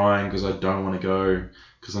said, crying because I don't want to go,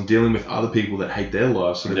 because I'm dealing with other people that hate their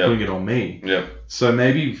lives, so they're putting it on me. Yeah. So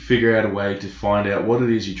maybe figure out a way to find out what it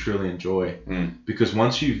is you truly enjoy. Because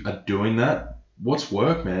once you are doing that, what's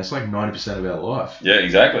work, man? It's like 90% of our life. Yeah,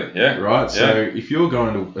 exactly. Yeah. Right? So if you're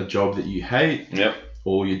going to a job that you hate,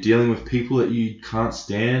 or you're dealing with people that you can't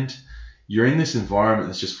stand, you're in this environment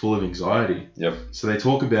that's just full of anxiety. Yep. So they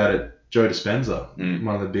talk about it. Joe Dispenza,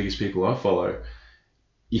 one of the biggest people I follow.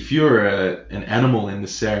 If you're an animal in the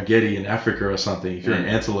Serengeti in Africa or something, if you're an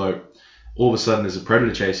antelope, all of a sudden there's a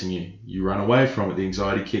predator chasing you. You run away from it. The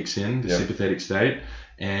anxiety kicks in, the sympathetic state,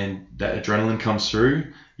 and that adrenaline comes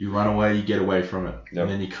through. You run away, you get away from it. And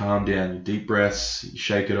then you calm down. You deep breaths, you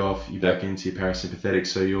shake it off, you back into your parasympathetic,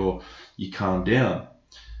 so you calm down.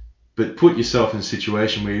 But put yourself in a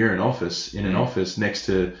situation where you're in an office next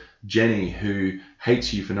to Jenny, who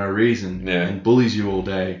hates you for no reason and bullies you all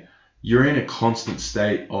day. You're in a constant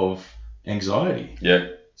state of anxiety. Yeah.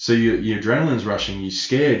 So your adrenaline's rushing, you're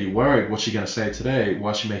scared, you're worried, what's she going to say today? Why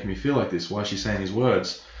is she making me feel like this? Why is she saying these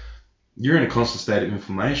words? You're in a constant state of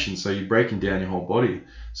inflammation, so you're breaking down your whole body.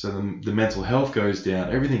 So the mental health goes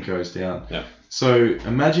down, everything goes down. Yeah. So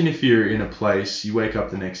imagine if you're in a place, you wake up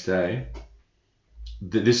the next day.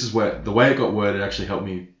 This is where the way it got worded actually helped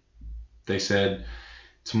me. They said,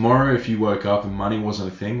 tomorrow if you woke up and money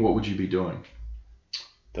wasn't a thing, what would you be doing?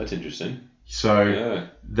 That's interesting. So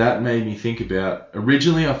that made me think about,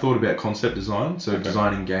 originally I thought about concept design, so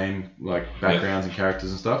designing game like backgrounds and characters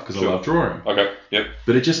and stuff, because I love drawing. Okay, yep.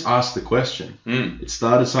 But it just asked the question. It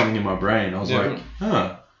started something in my brain. I was like,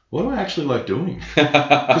 what do I actually like doing?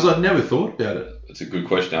 Because I'd never thought about it. That's a good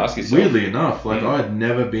question to ask yourself. Weirdly enough, like I had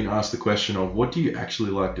never been asked the question of, what do you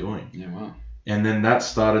actually like doing? Yeah, wow. And then that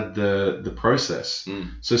started the process.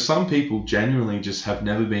 So some people genuinely just have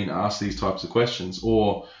never been asked these types of questions,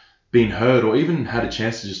 or been heard, or even had a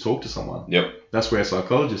chance to just talk to someone. Yep. That's where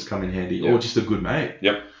psychologists come in handy, or just a good mate.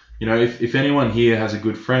 Yep. You know, if anyone here has a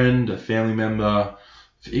good friend, a family member,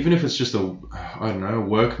 even if it's just a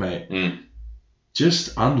workmate,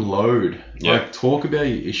 just unload. Yep. Like, talk about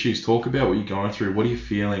your issues, talk about what you're going through, what are you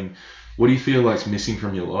feeling, what do you feel like's missing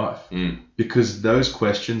from your life? Because those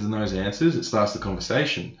questions and those answers, it starts the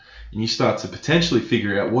conversation. And you start to potentially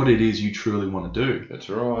figure out what it is you truly want to do. That's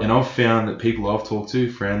right. And I've found that people I've talked to,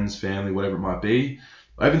 friends, family, whatever it might be,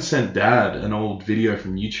 I even sent Dad an old video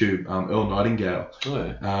from YouTube, Earl Nightingale.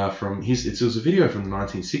 It was a video from the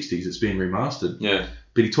 1960s. It's been remastered. Yeah.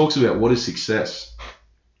 But he talks about what is success.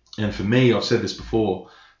 And for me, I've said this before,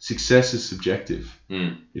 success is subjective.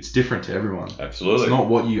 It's different to everyone. Absolutely. It's not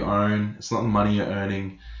what you own. It's not the money you're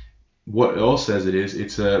earning. What Earl says it is,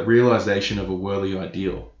 it's a realization of a worthy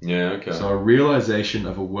ideal. Yeah, okay. So a realization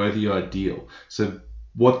of a worthy ideal. So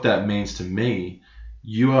what that means to me,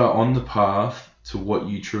 you are on the path to what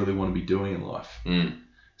you truly want to be doing in life.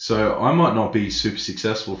 So I might not be super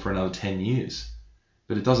successful for another 10 years,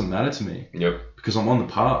 but it doesn't matter to me. Yep. Because I'm on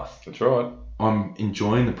the path. That's right. I'm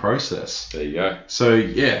enjoying the process. There you go. So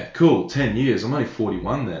yeah, cool. 10 years. I'm only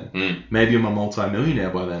 41 then. Maybe I'm a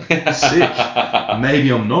multi-millionaire by then. Sick.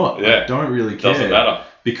 Maybe I'm not. Yeah. I don't really care. Doesn't matter.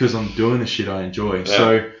 Because I'm doing the shit I enjoy. Yeah.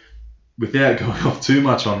 So without going off too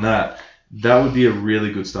much on that, that would be a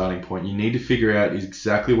really good starting point. You need to figure out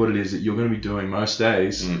exactly what it is that you're going to be doing most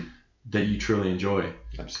days that you truly enjoy.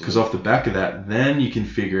 Absolutely. Because off the back of that, then you can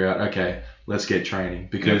figure out, okay, let's get training.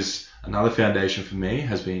 Because another foundation for me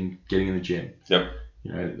has been getting in the gym. Yep.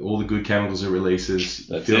 You know, all the good chemicals it releases,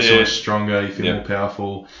 That's you feel so it. much stronger, you feel more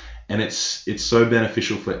powerful, and it's so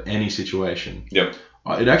beneficial for any situation. Yep.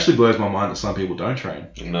 It actually blows my mind that some people don't train.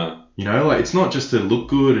 No. You know, like, it's not just to look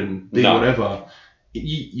good and be whatever.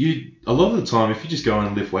 You a lot of the time, if you just go in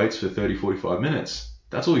and lift weights for 30, 45 minutes,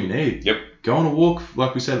 that's all you need. Yep. Go on a walk,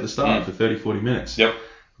 like we said at the start, for 30, 40 minutes. Yep.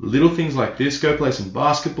 Little things like this, go play some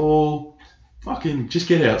basketball, fucking just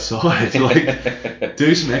get outside. Like,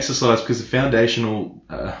 do some exercise, because the foundational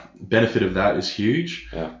benefit of that is huge.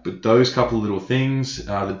 Yeah. But those couple of little things,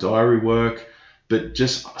 the diary work, but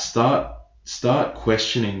just start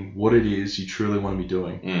questioning what it is you truly want to be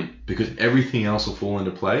doing, because everything else will fall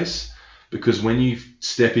into place. Because when you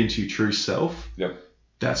step into your true self,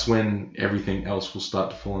 that's when everything else will start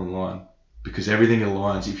to fall in line. Because everything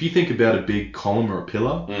aligns. If you think about a big column or a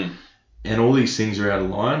pillar, and all these things are out of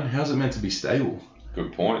line, how's it meant to be stable?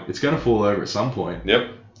 Good point. It's going to fall over at some point.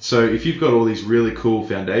 Yep. So if you've got all these really cool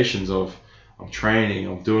foundations of, I'm training,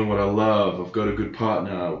 I'm doing what I love, I've got a good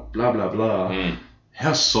partner, blah, blah, blah,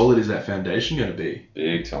 how solid is that foundation going to be?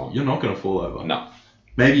 Big time. You're not going to fall over. No.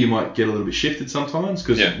 Maybe you might get a little bit shifted sometimes,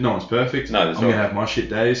 because no one's perfect. No, I'm going to have my shit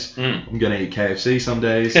days. I'm going to eat KFC some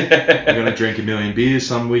days. I'm going to drink a million beers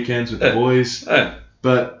some weekends with the boys.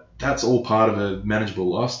 But that's all part of a manageable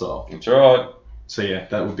lifestyle. That's right. So yeah,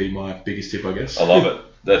 that would be my biggest tip, I guess. I love it.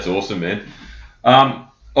 That's awesome, man.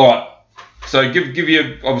 All right. So give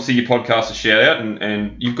you obviously your podcast a shout out,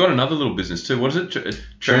 and you've got another little business too. What is it?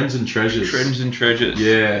 Trends and Treasures. Trends and Treasures.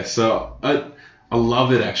 Yeah. So I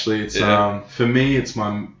love it, actually. It's for me, it's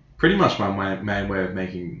pretty much my main way of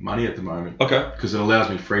making money at the moment. Okay. Because it allows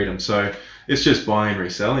me freedom. So it's just buying and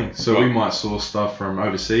reselling. So we might source stuff from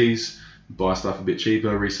overseas, buy stuff a bit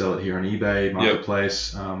cheaper, resell it here on eBay,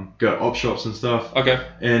 Marketplace, go to op shops and stuff. Okay.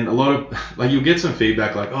 And a lot of, like, you'll get some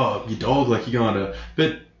feedback like, oh, your dog, like, you're going to,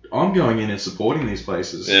 but I'm going in and supporting these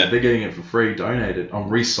places. Yeah. They're getting it for free, donated. I'm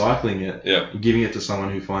recycling it and giving it to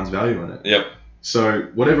someone who finds value in it. Yep. So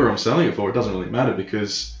whatever I'm selling it for, it doesn't really matter,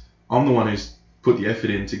 because I'm the one who's put the effort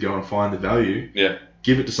in to go and find the value. Yeah.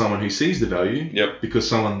 Give it to someone who sees the value. Yep. Because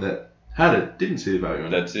someone that had it, didn't see the value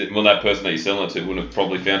in it. That's it. Well, that person that you're selling it to wouldn't have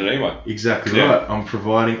probably found it anyway. Exactly right. I'm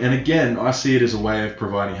providing, and again, I see it as a way of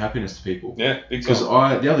providing happiness to people. Yeah, big time.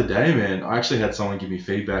 Because the other day, man, I actually had someone give me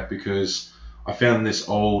feedback because I found this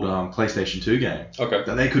old PlayStation 2 game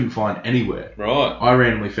that they couldn't find anywhere. Right. I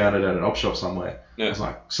randomly found it at an op shop somewhere. Yeah. I was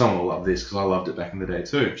like, someone will love this because I loved it back in the day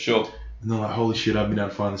too. Sure. And they're like, holy shit, I've been able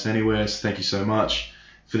to find this anywhere, so thank you so much.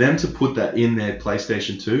 For them to put that in their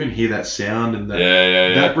PlayStation 2 and hear that sound and that,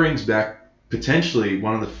 that brings back potentially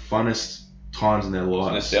one of the funnest times in their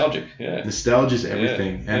lives. It's nostalgic, yeah. Nostalgia is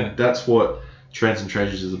everything. And that's what Trends and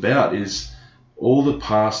Treasures is about, is all the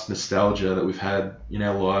past nostalgia that we've had in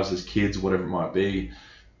our lives as kids, whatever it might be.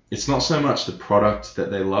 It's not so much the product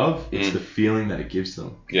that they love, it's the feeling that it gives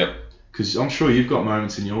them. Yep. Because I'm sure you've got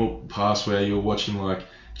moments in your past where you're watching like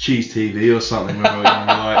Cheese TV or something when we were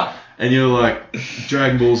young, and you're like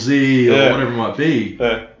Dragon Ball Z or whatever it might be.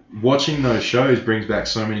 Yeah. Watching those shows brings back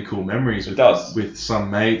so many cool memories with some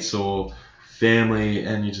mates or family,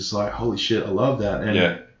 and you're just like, holy shit, I love that.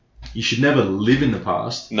 And you should never live in the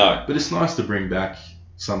past. No. But it's nice to bring back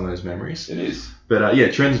some of those memories. It is. But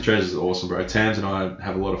Trends and Treasures is awesome, bro. Tams and I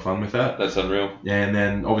have a lot of fun with that. That's unreal. And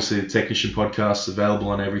then obviously the Technician podcast is available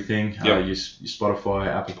on everything. Your Spotify,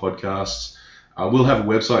 Apple Podcasts. We'll have a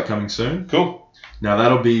website coming soon. Cool. Now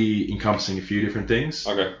that'll be encompassing a few different things.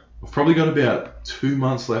 Okay. I've probably got about 2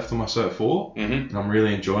 months left on my Cert 4, and I'm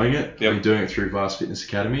really enjoying it. Yep. I've been doing it through Vast Fitness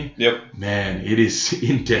Academy. Yep. Man, it is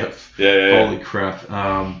in depth. Yeah. Holy crap.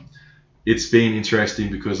 It's been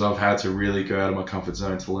interesting because I've had to really go out of my comfort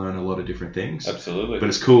zone to learn a lot of different things. Absolutely. But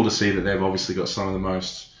it's cool to see that they've obviously got some of the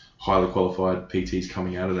most highly qualified PTs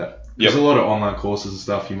coming out of that. There's a lot of online courses and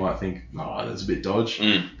stuff you might think, oh, that's a bit dodge.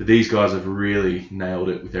 But these guys have really nailed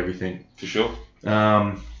it with everything. For sure.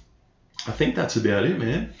 I think that's about it,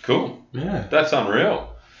 man. Cool. Yeah. That's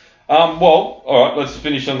unreal. Well, all right, let's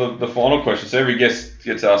finish on the final question. So every guest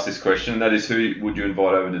gets asked this question, and that is, who would you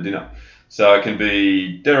invite over to dinner? So it can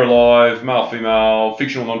be dead or alive, male, female,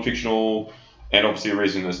 fictional, non-fictional, and obviously a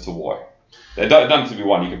reason as to why. It doesn't have to be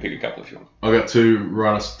one. You can pick a couple if you want. I've got two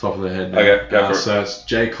right off the top of the head now. Okay, go for it. So it's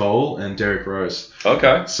J. Cole and Derrick Rose.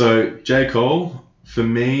 Okay. So J. Cole, for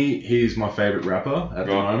me, he's my favourite rapper at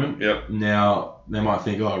the moment. Yep. Now, they might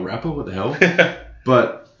think, oh, rapper? What the hell?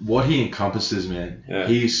 But what he encompasses, man,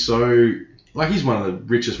 he's so... Like, he's one of the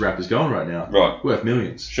richest rappers going right now. Right. Worth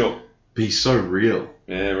millions. Sure. But he's so real.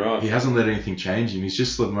 Yeah, right. He hasn't let anything change him. He's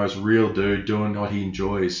just the most real dude doing what he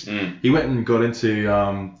enjoys. He went and got into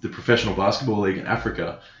the professional basketball league in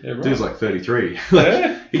Africa. Yeah, right. Dude's like 33.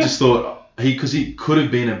 He just thought, because he could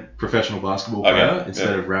have been a professional basketball player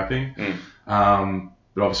instead of rapping.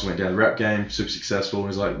 But obviously went down the rap game, super successful, and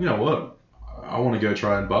was like, you know what? I want to go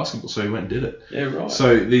try in basketball. So he went and did it. Yeah, right.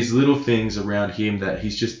 So these little things around him that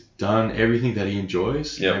he's just done everything that he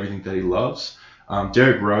enjoys, everything that he loves.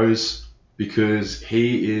 Derrick Rose, because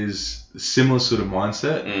he is a similar sort of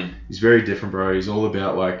mindset. He's very different, bro. He's all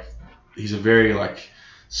about, like, he's a very, like,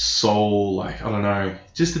 soul, like, I don't know,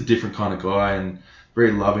 just a different kind of guy, and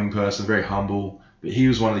very loving person, very humble. But he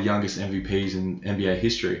was one of the youngest MVPs in NBA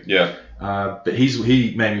history. Yeah. But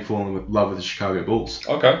he made me fall in love with the Chicago Bulls.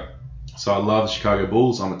 Okay. So I love the Chicago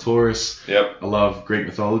Bulls. I'm a Taurus. Yep. I love Greek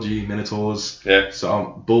mythology, Minotaurs. Yeah.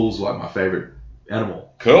 So Bulls are like my favorite animal.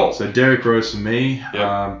 Cool. So Derrick Rose for me,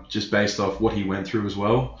 just based off what he went through as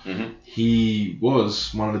well. He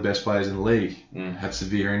was one of the best players in the league. Had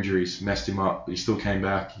severe injuries, messed him up, but he still came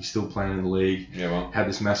back. He's still playing in the league. Yeah, well. Had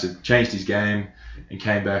this massive, changed his game, and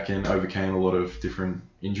came back and overcame a lot of different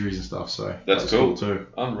injuries and stuff. So that's cool too.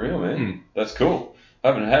 Unreal, man. That's cool. I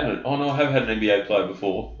haven't had an NBA player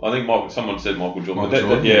before. I think someone said Michael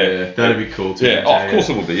Jordan. Yeah, that'd be cool too. Yeah, of course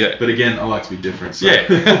it would be. Yeah, but again, I like to be different. So.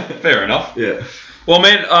 Yeah, fair enough. Yeah. Well,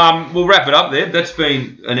 man, we'll wrap it up there. That's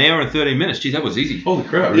been an hour and 30 minutes. Geez, that was easy. Holy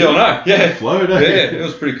crap! Really? Yeah, I know. Yeah, it flowed. Yeah, it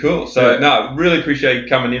was pretty cool. So, no, really appreciate you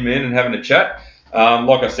coming in, man, and having a chat.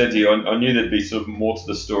 Like I said to you, I knew there'd be sort of more to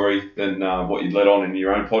the story than what you'd let on in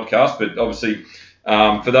your own podcast. But obviously,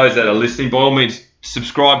 for those that are listening, by all means,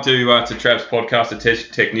 subscribe to Trav's podcast,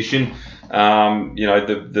 The Technician. You know,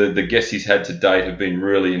 the guests he's had to date have been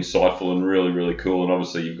really insightful and really, really cool. And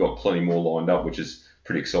obviously, you've got plenty more lined up, which is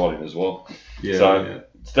pretty exciting as well. Yeah. So,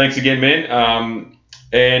 thanks again, man.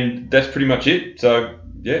 And that's pretty much it. So,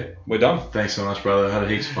 yeah, we're done. Thanks so much, brother. I had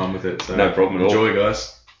heaps of fun with it. So no problem at all. Enjoy,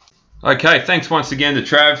 guys. Okay, thanks once again to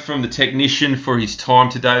Trav from The Technician for his time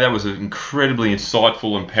today. That was an incredibly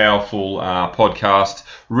insightful and powerful podcast.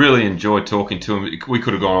 Really enjoyed talking to him. We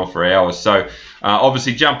could have gone on for hours. So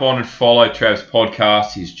obviously jump on and follow Trav's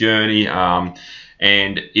podcast, his journey,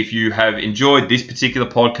 And if you have enjoyed this particular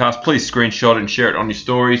podcast, please screenshot it and share it on your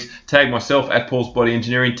stories. Tag myself at Paul's Body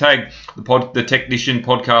Engineering. Tag the Technician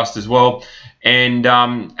podcast as well. And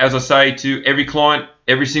as I say to every client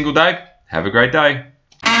every single day, have a great day.